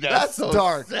 Holy, That's so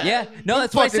dark. sad. Yeah, no,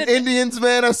 that's what I Fucking said. Indians,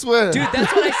 man, I swear. Dude,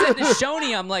 that's what I said to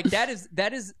Shoney. I'm like, that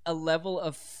is a level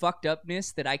of fucked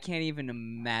upness that I can't even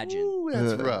imagine. Ooh,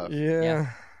 that's Yeah. rough. Yeah. Yeah.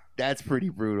 That's pretty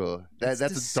brutal. That's a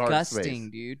dark disgusting,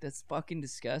 space. dude. That's fucking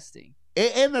disgusting.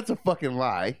 And that's a fucking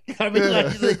lie. I mean,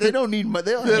 like, they don't need money.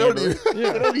 They don't, They don't handle it. need-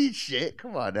 They don't need shit.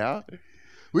 Come on now.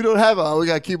 We don't have all. We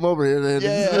got to keep them over here.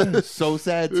 Then. Yeah. So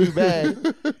sad. Too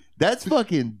bad. That's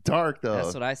fucking dark, though.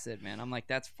 That's what I said, man. I'm like,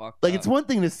 that's fucked Like, up. it's one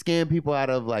thing to scam people out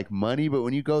of like money, but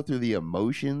when you go through the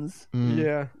emotions, Mm.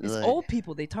 Yeah. It's like, old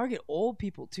people. They target old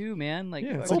people too, man. Like,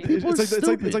 Yeah, it's fucking- like, people are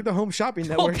it's like the home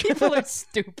shopping old network. people are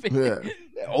stupid.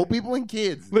 Yeah. old people and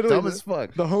kids, Literally, dumb as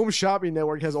fuck. The home shopping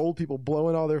network has old people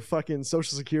blowing all their fucking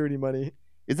social security money.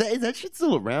 Is that shit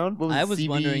still around? What I it, was CV,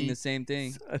 wondering the same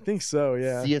thing. I think so,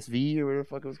 yeah. CSV or whatever the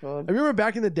fuck it was called. I remember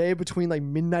back in the day between like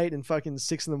midnight and fucking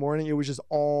 6 in the morning, it was just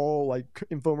all like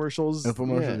infomercials.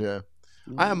 Infomercials, yeah.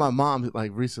 I had my mom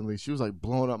like recently. She was like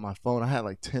blowing up my phone. I had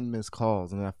like 10 missed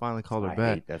calls, and then I finally called her I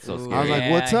back. hate that. So Ooh, scary. I was like,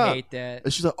 yeah, "What's I up?" hate that.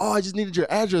 And she's like, "Oh, I just needed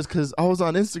your address because I was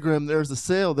on Instagram. There was a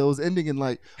sale that was ending in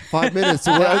like 5 minutes."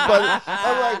 So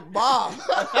I'm like, "Mom,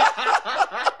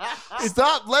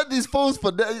 stop letting these phones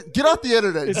get off the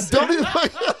internet. Don't even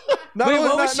Not Wait, only,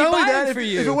 what was not, she not only buying that, for if,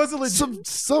 you? if it wasn't legit,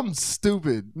 some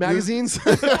stupid magazines,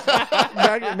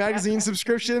 magazine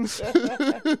subscription.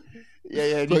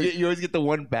 Yeah. And Like- you always get the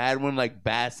one bad one, like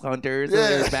bass hunters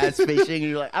Yeah. or bass fishing,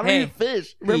 and you're like, I don't Hey. even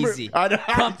fish. Easy. I know.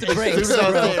 Pump the As soon brakes, as I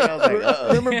was bro. there, I was like,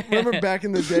 uh-oh. remember back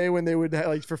in the day when they would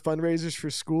like for fundraisers for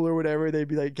school or whatever, they'd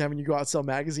be like having you go out and sell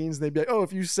magazines. And they'd be like, oh,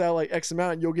 if you sell like X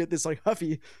amount, you'll get this like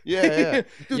Huffy. Yeah.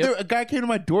 Dude, Yep. a guy came to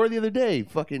my door the other day,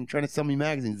 fucking trying to sell me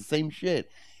magazines, the same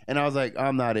shit. And I was like,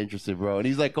 I'm not interested, bro. And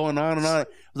he's like going on and on. I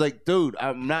was like, dude,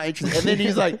 I'm not interested. And then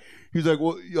he's like,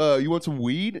 well, you want some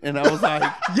weed? And I was like,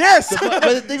 Yes, but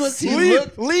the thing was, he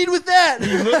lead with that.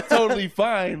 he looked totally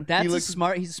fine. That's he a looked,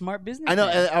 smart. He's a smart business. I know.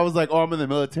 And I was like, oh, I'm in the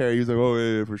military. He was like, oh,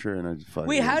 yeah, for sure. And I just fucking.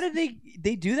 Wait, how did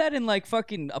they do that in like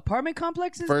fucking apartment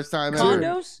complexes? First time ever.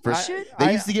 condos? First- Shit.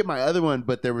 They used to get my other one,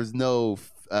 but there was no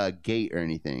gate or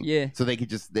anything. Yeah. So they could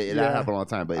just that Yeah. happened all the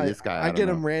time. But this guy, I don't get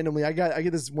know. them randomly. I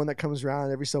get this one that comes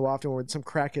around every so often where some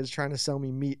crackhead's trying to sell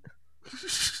me meat.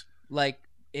 Like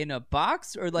in a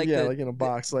box or like yeah, the, like in a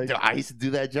box. Like Dude, I used to do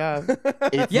that job.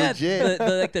 It's yeah, legit.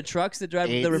 the like the trucks that drive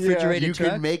the It's- refrigerated you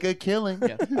truck. can make a killing.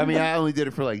 Yeah. I mean, I only did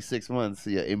it for like 6 months,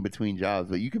 in between jobs,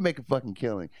 but you can make a fucking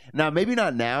killing. Now, maybe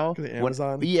not now. The When,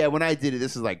 Amazon. when I did it,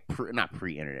 this is like not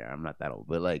pre-internet. I'm not that old,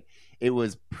 but like it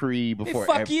was Hey, before.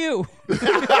 fuck you.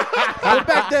 but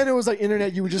back then it was like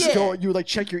internet. You would just Yeah. go. You would like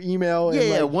check your email. Yeah, and,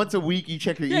 yeah. like, Once a week, you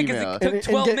check your Yeah, 'cause email. it took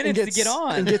 12 minutes to get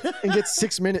on. and get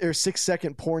 6 minute or 6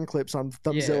 second porn clips on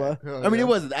Thumbzilla. Hell I mean, yeah. it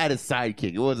wasn't. I had a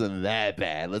sidekick. It wasn't that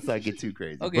bad. Let's not get too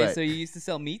crazy. Okay, But- so you used to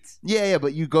sell meats? yeah,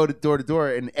 but you go to door,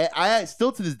 and I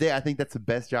still to this day I think that's the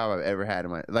best job I've ever had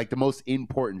in my like the most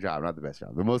important job, not the best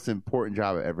job, the most important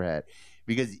job I've ever had,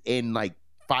 because in like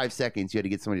 5 seconds you had to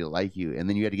get somebody to like you, and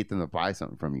then you had to get them to buy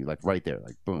something from you, like right there,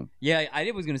 like boom. Yeah,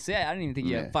 I was gonna say I didn't even think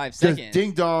you Yeah. had 5 Just seconds.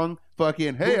 ding dong,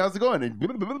 fucking hey, how's it going? And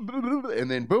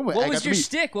then boom. I What got was to your meet-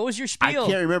 shtick? What was your I spiel?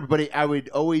 can't remember, but I would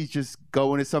always just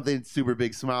go into something super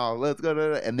big, smile, let's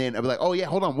go, and then I'd be like, oh yeah,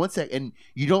 hold on 1 sec, and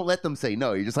you don't let them say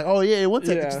no. You're just like, oh yeah, 1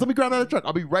 second, Yeah. just let me grab another truck,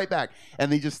 I'll be right back, and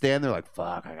they just stand there like,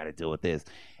 fuck, I gotta deal with this,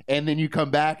 and then you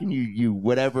come back and you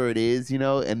whatever it is,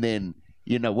 and then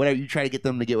whatever you try to get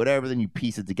them to get whatever, then you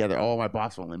piece it together. Oh, my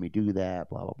boss won't let me do that,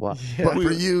 blah blah blah. Yeah. But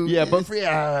for you, Yeah, but for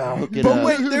I'll hook it But up.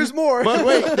 wait, there's more. But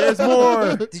wait, there's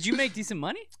more. Did you make decent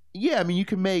money? Yeah, I mean, you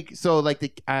can make like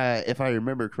the if I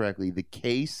remember correctly, the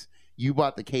case you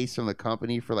bought the case from the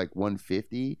company for like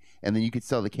 $150, and then you could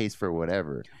sell the case for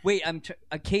whatever. Wait,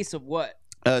 a case of what?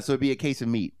 So it'd be a case of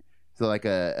meat. So like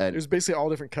It was basically all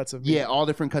different cuts of meat. yeah, all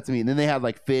different cuts of meat, and then they have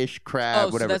like fish, crab, Oh,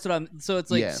 so whatever. that's what I'm. So it's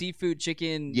like Yeah. seafood,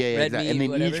 chicken, yeah, red exactly. meat, And then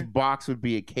whatever. each box would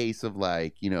be a case of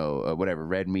like whatever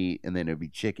red meat, and then it'd be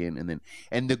chicken,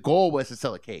 and the goal was to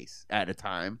sell a case at a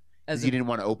time As because a- you didn't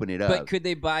want to open it up. But could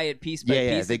they buy it piece by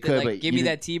Yeah, piece? they If could, like, but give you me didn't-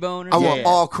 that T-bone. Or I something? want Yeah.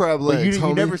 all crab But legs. you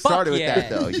homie. never Fuck started with yeah. that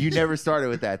though. You never started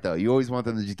with that though. You always want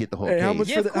them to just get the whole Hey, case. how much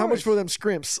Yeah, for of how much course. for them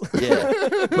scrimps?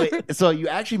 Yeah, but so you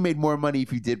actually made more money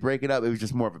if you did break it up. It was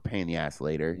just more of a pain in the ass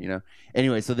later,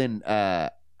 Anyway, so then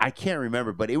I can't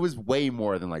remember, but it was way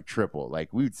more than like triple.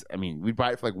 Like we'd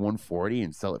buy it for like $140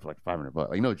 and sell it for like $500.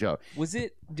 Like no joke. Was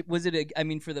it? I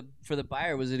mean, for the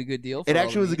buyer, was it a good deal? For It all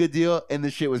actually the was a meat? good deal, and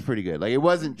the shit was pretty good. Like it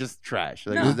wasn't just trash.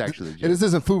 Like No. it was actually legit. And this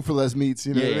isn't food for less meats,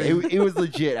 you know. Yeah, what I mean? it was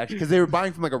legit actually because they were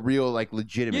buying from like a real like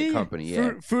legitimate Yeah. company.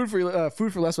 Yeah. Food for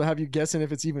less will have you guessing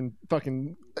if it's even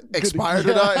fucking good to- Expired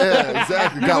or not? Yeah,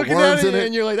 exactly. You're Got looking worms at in it it.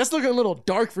 and you're like, that's looking a little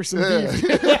dark for some Yeah. beef.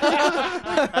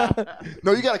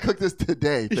 No, you got to cook this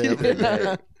today,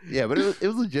 fam. Yeah, but it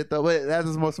was legit though. But that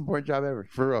was the most important job ever,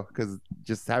 for real. Because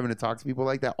just having to talk to people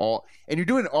like that and you're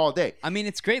doing it all day. I mean,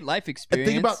 it's great life And experience.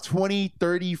 think about 20,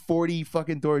 30, 40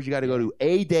 fucking doors you got to go to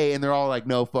a day, and they're all like,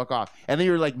 no, fuck off. And then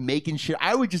you're like making shit.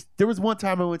 There was one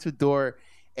time I went to a door,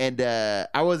 and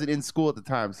I wasn't in school at the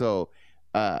time, so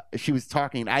she was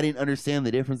talking. I didn't understand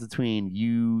the difference between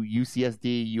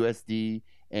UCSD, USD,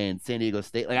 and San Diego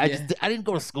State. Like I didn't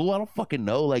go to school. I don't fucking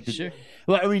know. Like, Sure.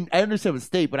 well, I mean, I understand the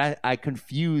state, but I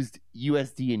confused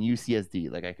USD and UCSD.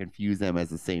 Like I confused them as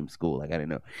the same school. Like I didn't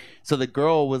know. So the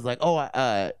girl was like, "Oh,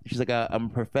 she's like, I'm a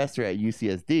professor at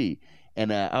UCSD,"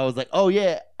 and I was like, "Oh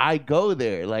yeah, I go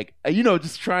there." Like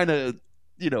just trying to.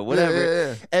 Whatever.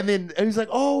 Yeah. And then he's like,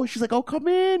 she's like, come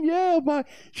in. Yeah.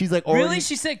 She's like, Really?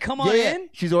 She said, "Come on yeah, in."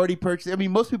 she's already purchased. I mean,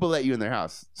 most people let you in their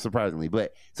house, surprisingly.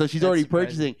 But so she's That's already surprising.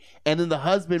 purchasing. And then the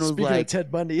husband was Speaking like, of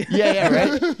Ted Bundy. yeah,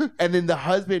 right. And then the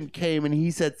husband came and he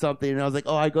said something. And I was like,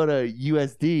 I go to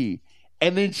USD.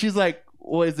 And then she's like,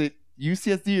 well, is it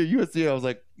UCSD or USD? I was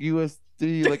like, USD.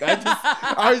 Like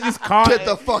I was just caught. Get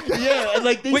the fuck out. Yeah. And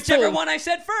like Whichever one I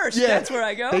said first. Yeah. That's where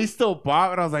I go. They still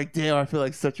bought. And I was like, damn, I feel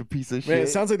like such a piece of shit. Man, it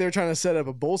sounds like they were trying to set up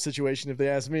a bull situation if they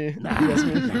asked me. Nah. If you ask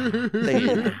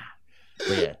me.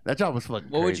 But yeah, that job was fucking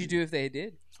What would crazy. you do if they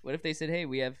did? What if they said, "Hey,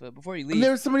 we have before you And leave"?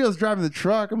 there was somebody else driving the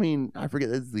truck. I mean, I forget.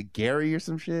 It's the Gary or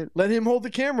some shit. Let him hold the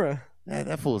camera.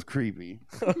 That fool was creepy.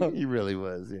 He really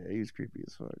was. Yeah, he was creepy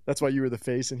as fuck. That's why you were the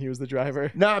face and he was the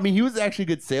driver. No, I mean, he was actually a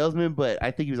good salesman, but I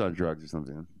think he was on drugs or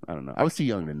something. I don't know. I was too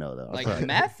young to know, though. Like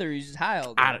meth, or he's just high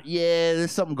all day? Yeah,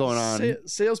 there's something going on.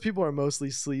 Salespeople are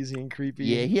mostly sleazy and creepy.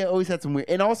 Yeah, he always had some weird.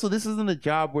 And also, this isn't a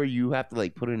job where you have to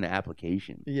like put in an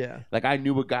application. Yeah. Like I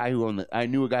knew a guy who owned. I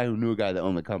knew a guy who knew a guy that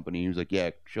owned the company. He was like, "Yeah,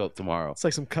 show up tomorrow." It's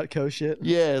like some Cutco shit.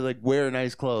 Yeah, like wear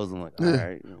nice clothes. I'm like, all Yeah.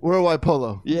 right. Wear a white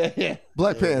polo. Yeah.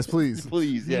 Black pants, please.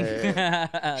 Please,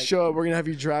 yeah. Show up. We're gonna have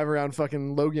you drive around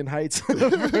fucking Logan Heights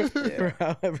for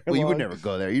however Well, you would long. never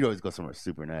go there. You'd always go somewhere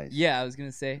super nice. Yeah, I was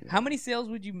gonna say, how many sales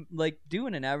would you like do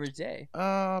in an average day?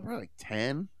 Probably like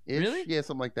 10. Really? Yeah,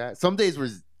 something like that. Some days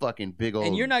was fucking big old.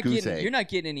 And you're not goose getting egg. you're not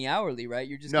getting any hourly, right?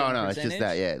 You're just No, getting a it's just percentage?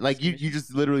 that. Yeah, like you commission.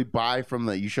 just literally buy from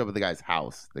you show up at the guy's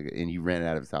house, and you rent it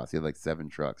out of his house. He had like 7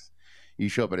 trucks. You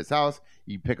show up at his house,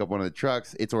 you pick up one of the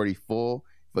trucks. It's already full,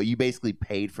 but you basically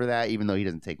paid for that, even though he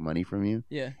doesn't take money from you.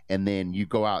 Yeah. And then you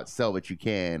go out, sell what you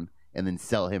can, and then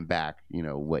sell him back. You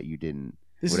know what you didn't.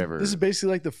 This whatever. is basically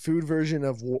like the food version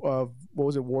of what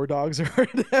was it, War Dogs or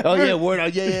whatever. Oh yeah,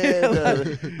 Warthog. Yeah.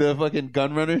 like- The fucking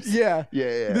gun runners. yeah.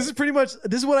 Yeah. This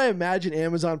is what I imagine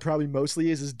Amazon probably mostly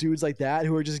is dudes like that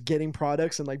who are just getting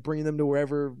products and like bringing them to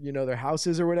wherever, you know, their house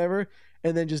is or whatever,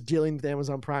 and then just dealing with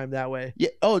Amazon Prime that way. Yeah.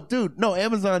 Oh, dude. No,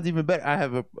 Amazon's even better. I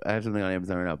have something on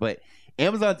Amazon right now, but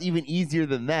Amazon's even easier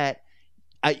than that.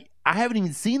 I haven't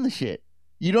even seen the shit.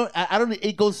 You don't. I don't.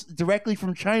 It goes directly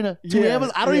from China to Yeah,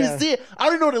 Amazon. I don't even see it. I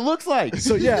don't even know what it looks like.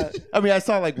 So yeah, I mean, I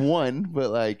saw like one, but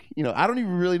like I don't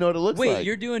even really know what it looks like. Wait,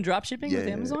 you're doing drop shipping with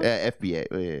Amazon?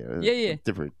 FBA. Yeah.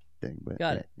 Different thing, but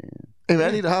Got it. Yeah. Hey man,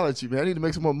 I need to holler at you, man. I need to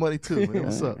make some more money too, man.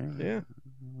 What's up? yeah.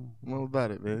 I'm all about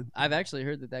it, man. I've actually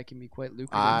heard that can be quite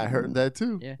lucrative. I heard that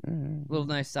too. Yeah. Little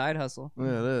nice side hustle.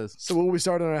 Yeah, it is. So when we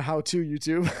start on our how-to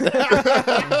YouTube,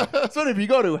 So if you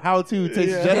go to How to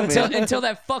Takes Yeah. Gentleman, Until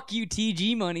that fuck you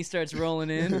TG money starts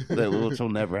rolling in. which will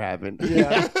never happen.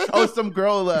 Yeah. Oh, some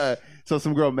girl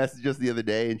messaged us the other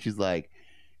day, and she's like,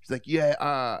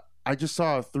 yeah, I just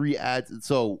saw 3 ads,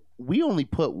 so we only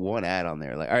put 1 ad on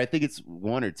there. Like, or I think it's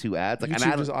 1 or 2 ads. Like, and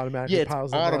YouTube just automatically yeah, it's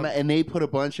piles them up. automatic, and they put a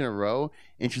bunch in a row.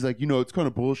 And she's like, it's kind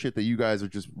of bullshit that you guys are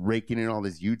just raking in all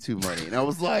this YouTube money. And I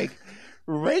was like,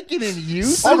 raking in YouTube?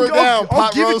 Simmer down, I'll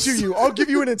pot give roast. it to you. I'll give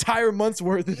you an entire month's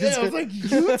worth. If Yeah, it's I was like,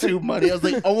 YouTube money. I was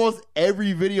like, almost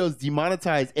every video is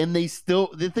demonetized, and they still.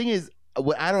 The thing is,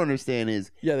 what I don't understand is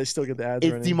yeah, they still get the ads.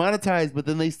 it's running. demonetized, but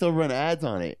then they still run ads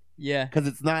on it Yeah. because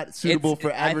it's not suitable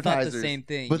for I advertisers. thought the same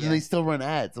thing. But then yeah. they still run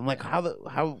ads. I'm like, how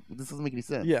this doesn't make any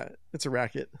sense. Yeah, it's a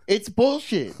racket. It's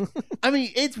bullshit. I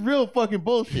mean, it's real fucking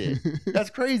bullshit. That's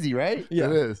crazy, right? Yeah.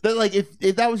 It is. That like if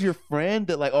that was your friend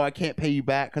that like, oh, I can't pay you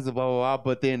back because of blah blah blah,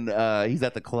 but then he's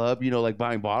at the club, like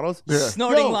buying bottles. Yeah.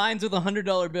 Snorting Yo. lines with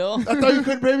 $100 bill. I thought you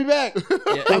couldn't pay me back.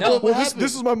 Yeah, Like, no, what Well, happened?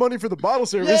 this is my money for the bottle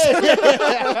service.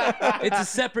 Yeah. it's a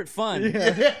separate fund.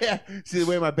 Yeah. See the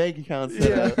way my bank account's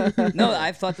set up. Yeah. No,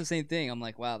 I've thought the same thing. I'm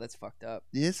like, wow, that's fucked up.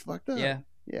 Yeah, it's fucked up. Yeah.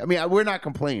 Yeah, I mean, we're not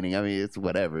complaining. I mean, it's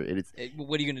whatever. It's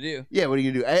What are you gonna do, yeah. What are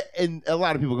you gonna do? And a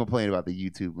lot of people complain about the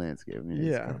YouTube landscape. I mean, it's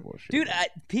Yeah. kind of bullshit. dude?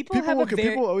 People have a very.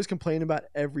 People always complain about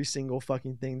every single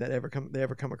fucking thing that they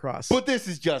ever come across. but this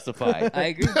is justified. I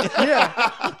agree.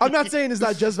 yeah, I'm not saying it's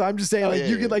not justified. I'm just saying Oh, like yeah,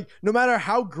 you yeah. could like no matter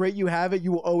how great you have it,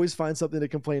 you will always find something to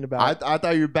complain about. I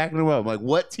thought you were backing them up. I'm like,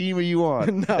 what team are you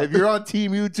on? No. If you're on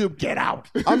Team YouTube, get out.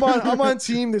 I'm on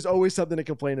team. There's always something to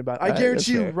complain about. I All right, guarantee that's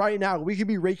you fair. right now we could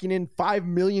be raking in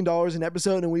 $5 million an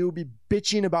episode, and we will be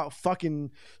bitching about fucking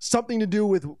something to do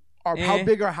with how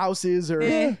big our house is, or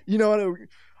you know what?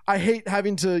 I hate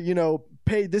having to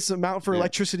pay this amount for Yeah.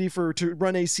 electricity to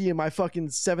run AC in my fucking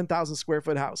 7,000 square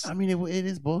foot house. I mean, it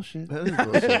is bullshit. That is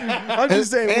bullshit. I'm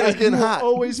just saying, And it's like, getting you will hot.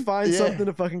 always find Yeah. something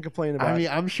to fucking complain about. I mean,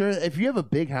 I'm sure if you have a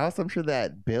big house, I'm sure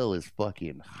that bill is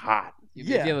fucking hot. If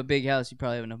Yeah. you have a big house, you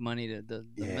probably have enough money to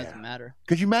Yeah. doesn't matter.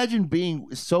 Could you imagine being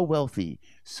so wealthy,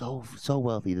 so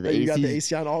wealthy that the you got the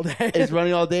AC AC on all day. is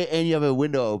running all day and you have a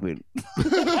window open?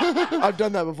 I've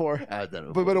done that before. I've done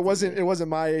it But before. it wasn't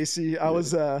my AC. I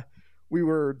was we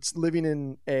were living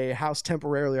in a house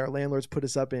temporarily. Our landlords put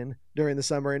us up in during the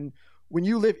summer, and when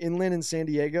you live inland in San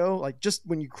Diego, like just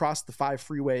when you cross the 5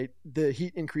 freeway, the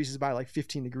heat increases by like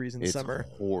 15 degrees in the It's summer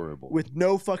horrible. with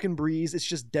no fucking breeze. It's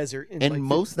just desert. and like,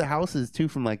 most of the houses too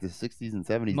from like the 60s and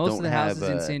 70s Most don't of the have houses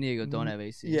in San Diego don't have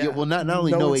AC. Yeah. well not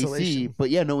only no no AC insulation. but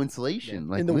no insulation.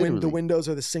 Like in the literally. windows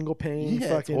are the single pane. Yeah, it's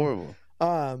fucking horrible.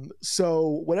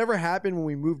 So whatever happened when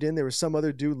we moved in, there was some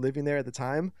other dude living there at the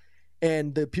time,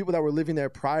 and the people that were living there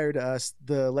prior to us,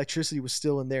 the electricity was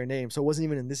still in their name, so it wasn't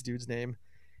even in this dude's name.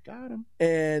 Got him.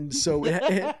 And so it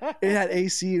had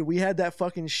AC, and we had that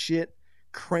fucking shit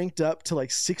cranked up to like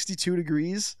 62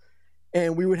 degrees,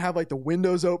 and we would have like the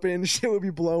windows open and shit would be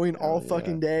blowing all yeah.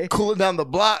 fucking day. Cooling down the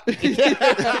block.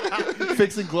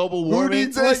 Fixing global Who warming.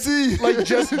 needs AC? Like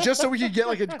just so we could get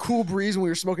like a cool breeze when we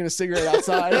were smoking a cigarette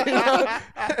outside. You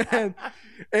know?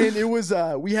 and it was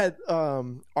we had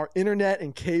our internet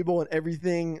and cable and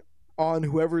everything on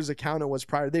whoever's account it was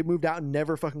prior. They moved out and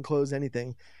never fucking closed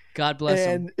anything. God bless him.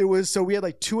 And it was, so we had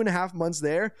like 2.5 months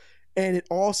there, and it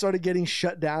all started getting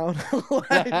shut down.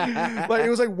 like it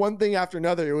was like one thing after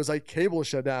another. It was like cable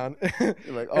shut down. You're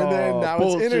like, And then "Oh, now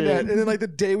bullshit." it's internet. And then like the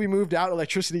day we moved out,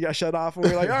 electricity got shut off, and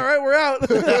we were like, all right, we're out.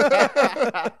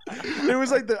 It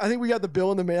was like I think we got the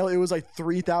bill in the mail. It was like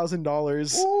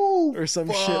 $3,000 or some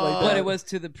shit like that. But it was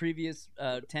to the previous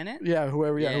tenant? Yeah, Yeah.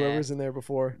 whoever's in there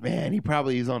before. Man, he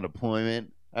probably is on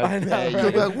deployment. I know, bet right?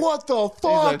 you. They're like, what the He's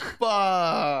like, fuck?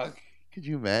 fuck. Could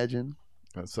you imagine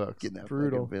That sucks. getting that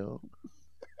Brutal. fucking bill?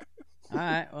 All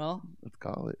right, well, Let's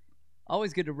call it.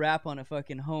 always good to wrap on a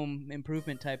fucking home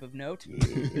improvement type of note.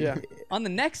 Yeah. On the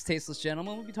next Tasteless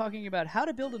Gentleman, we'll be talking about how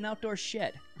to build an outdoor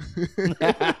shed.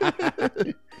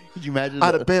 Could you imagine?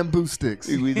 Out of bamboo sticks.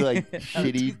 We like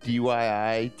shitty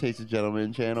DIY Taste of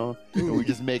Gentleman channel, and we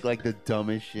just make like the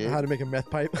dumbest shit. How to make a meth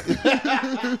pipe.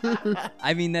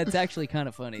 I mean, that's actually kind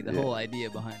of funny, the whole idea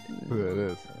behind it. Yeah, it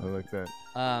is. I like that.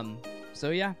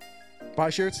 So, yeah. Buy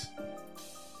shirts.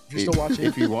 If you're still watching.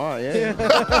 If you want, yeah.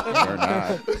 Or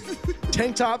not.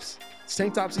 Tank tops. It's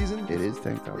tank top season. It is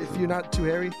tank top. If you're not too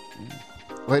hairy.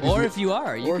 Wait, Or if you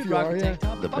are, you Or could if you rock are, a tank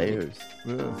top. the Fuck it. Bears.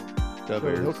 Yeah. The Go to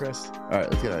Bears. Hillcrest. All right,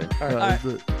 let's get out of here. All right. All right, let's do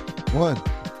it. 1.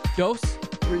 Dose.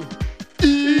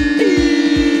 3.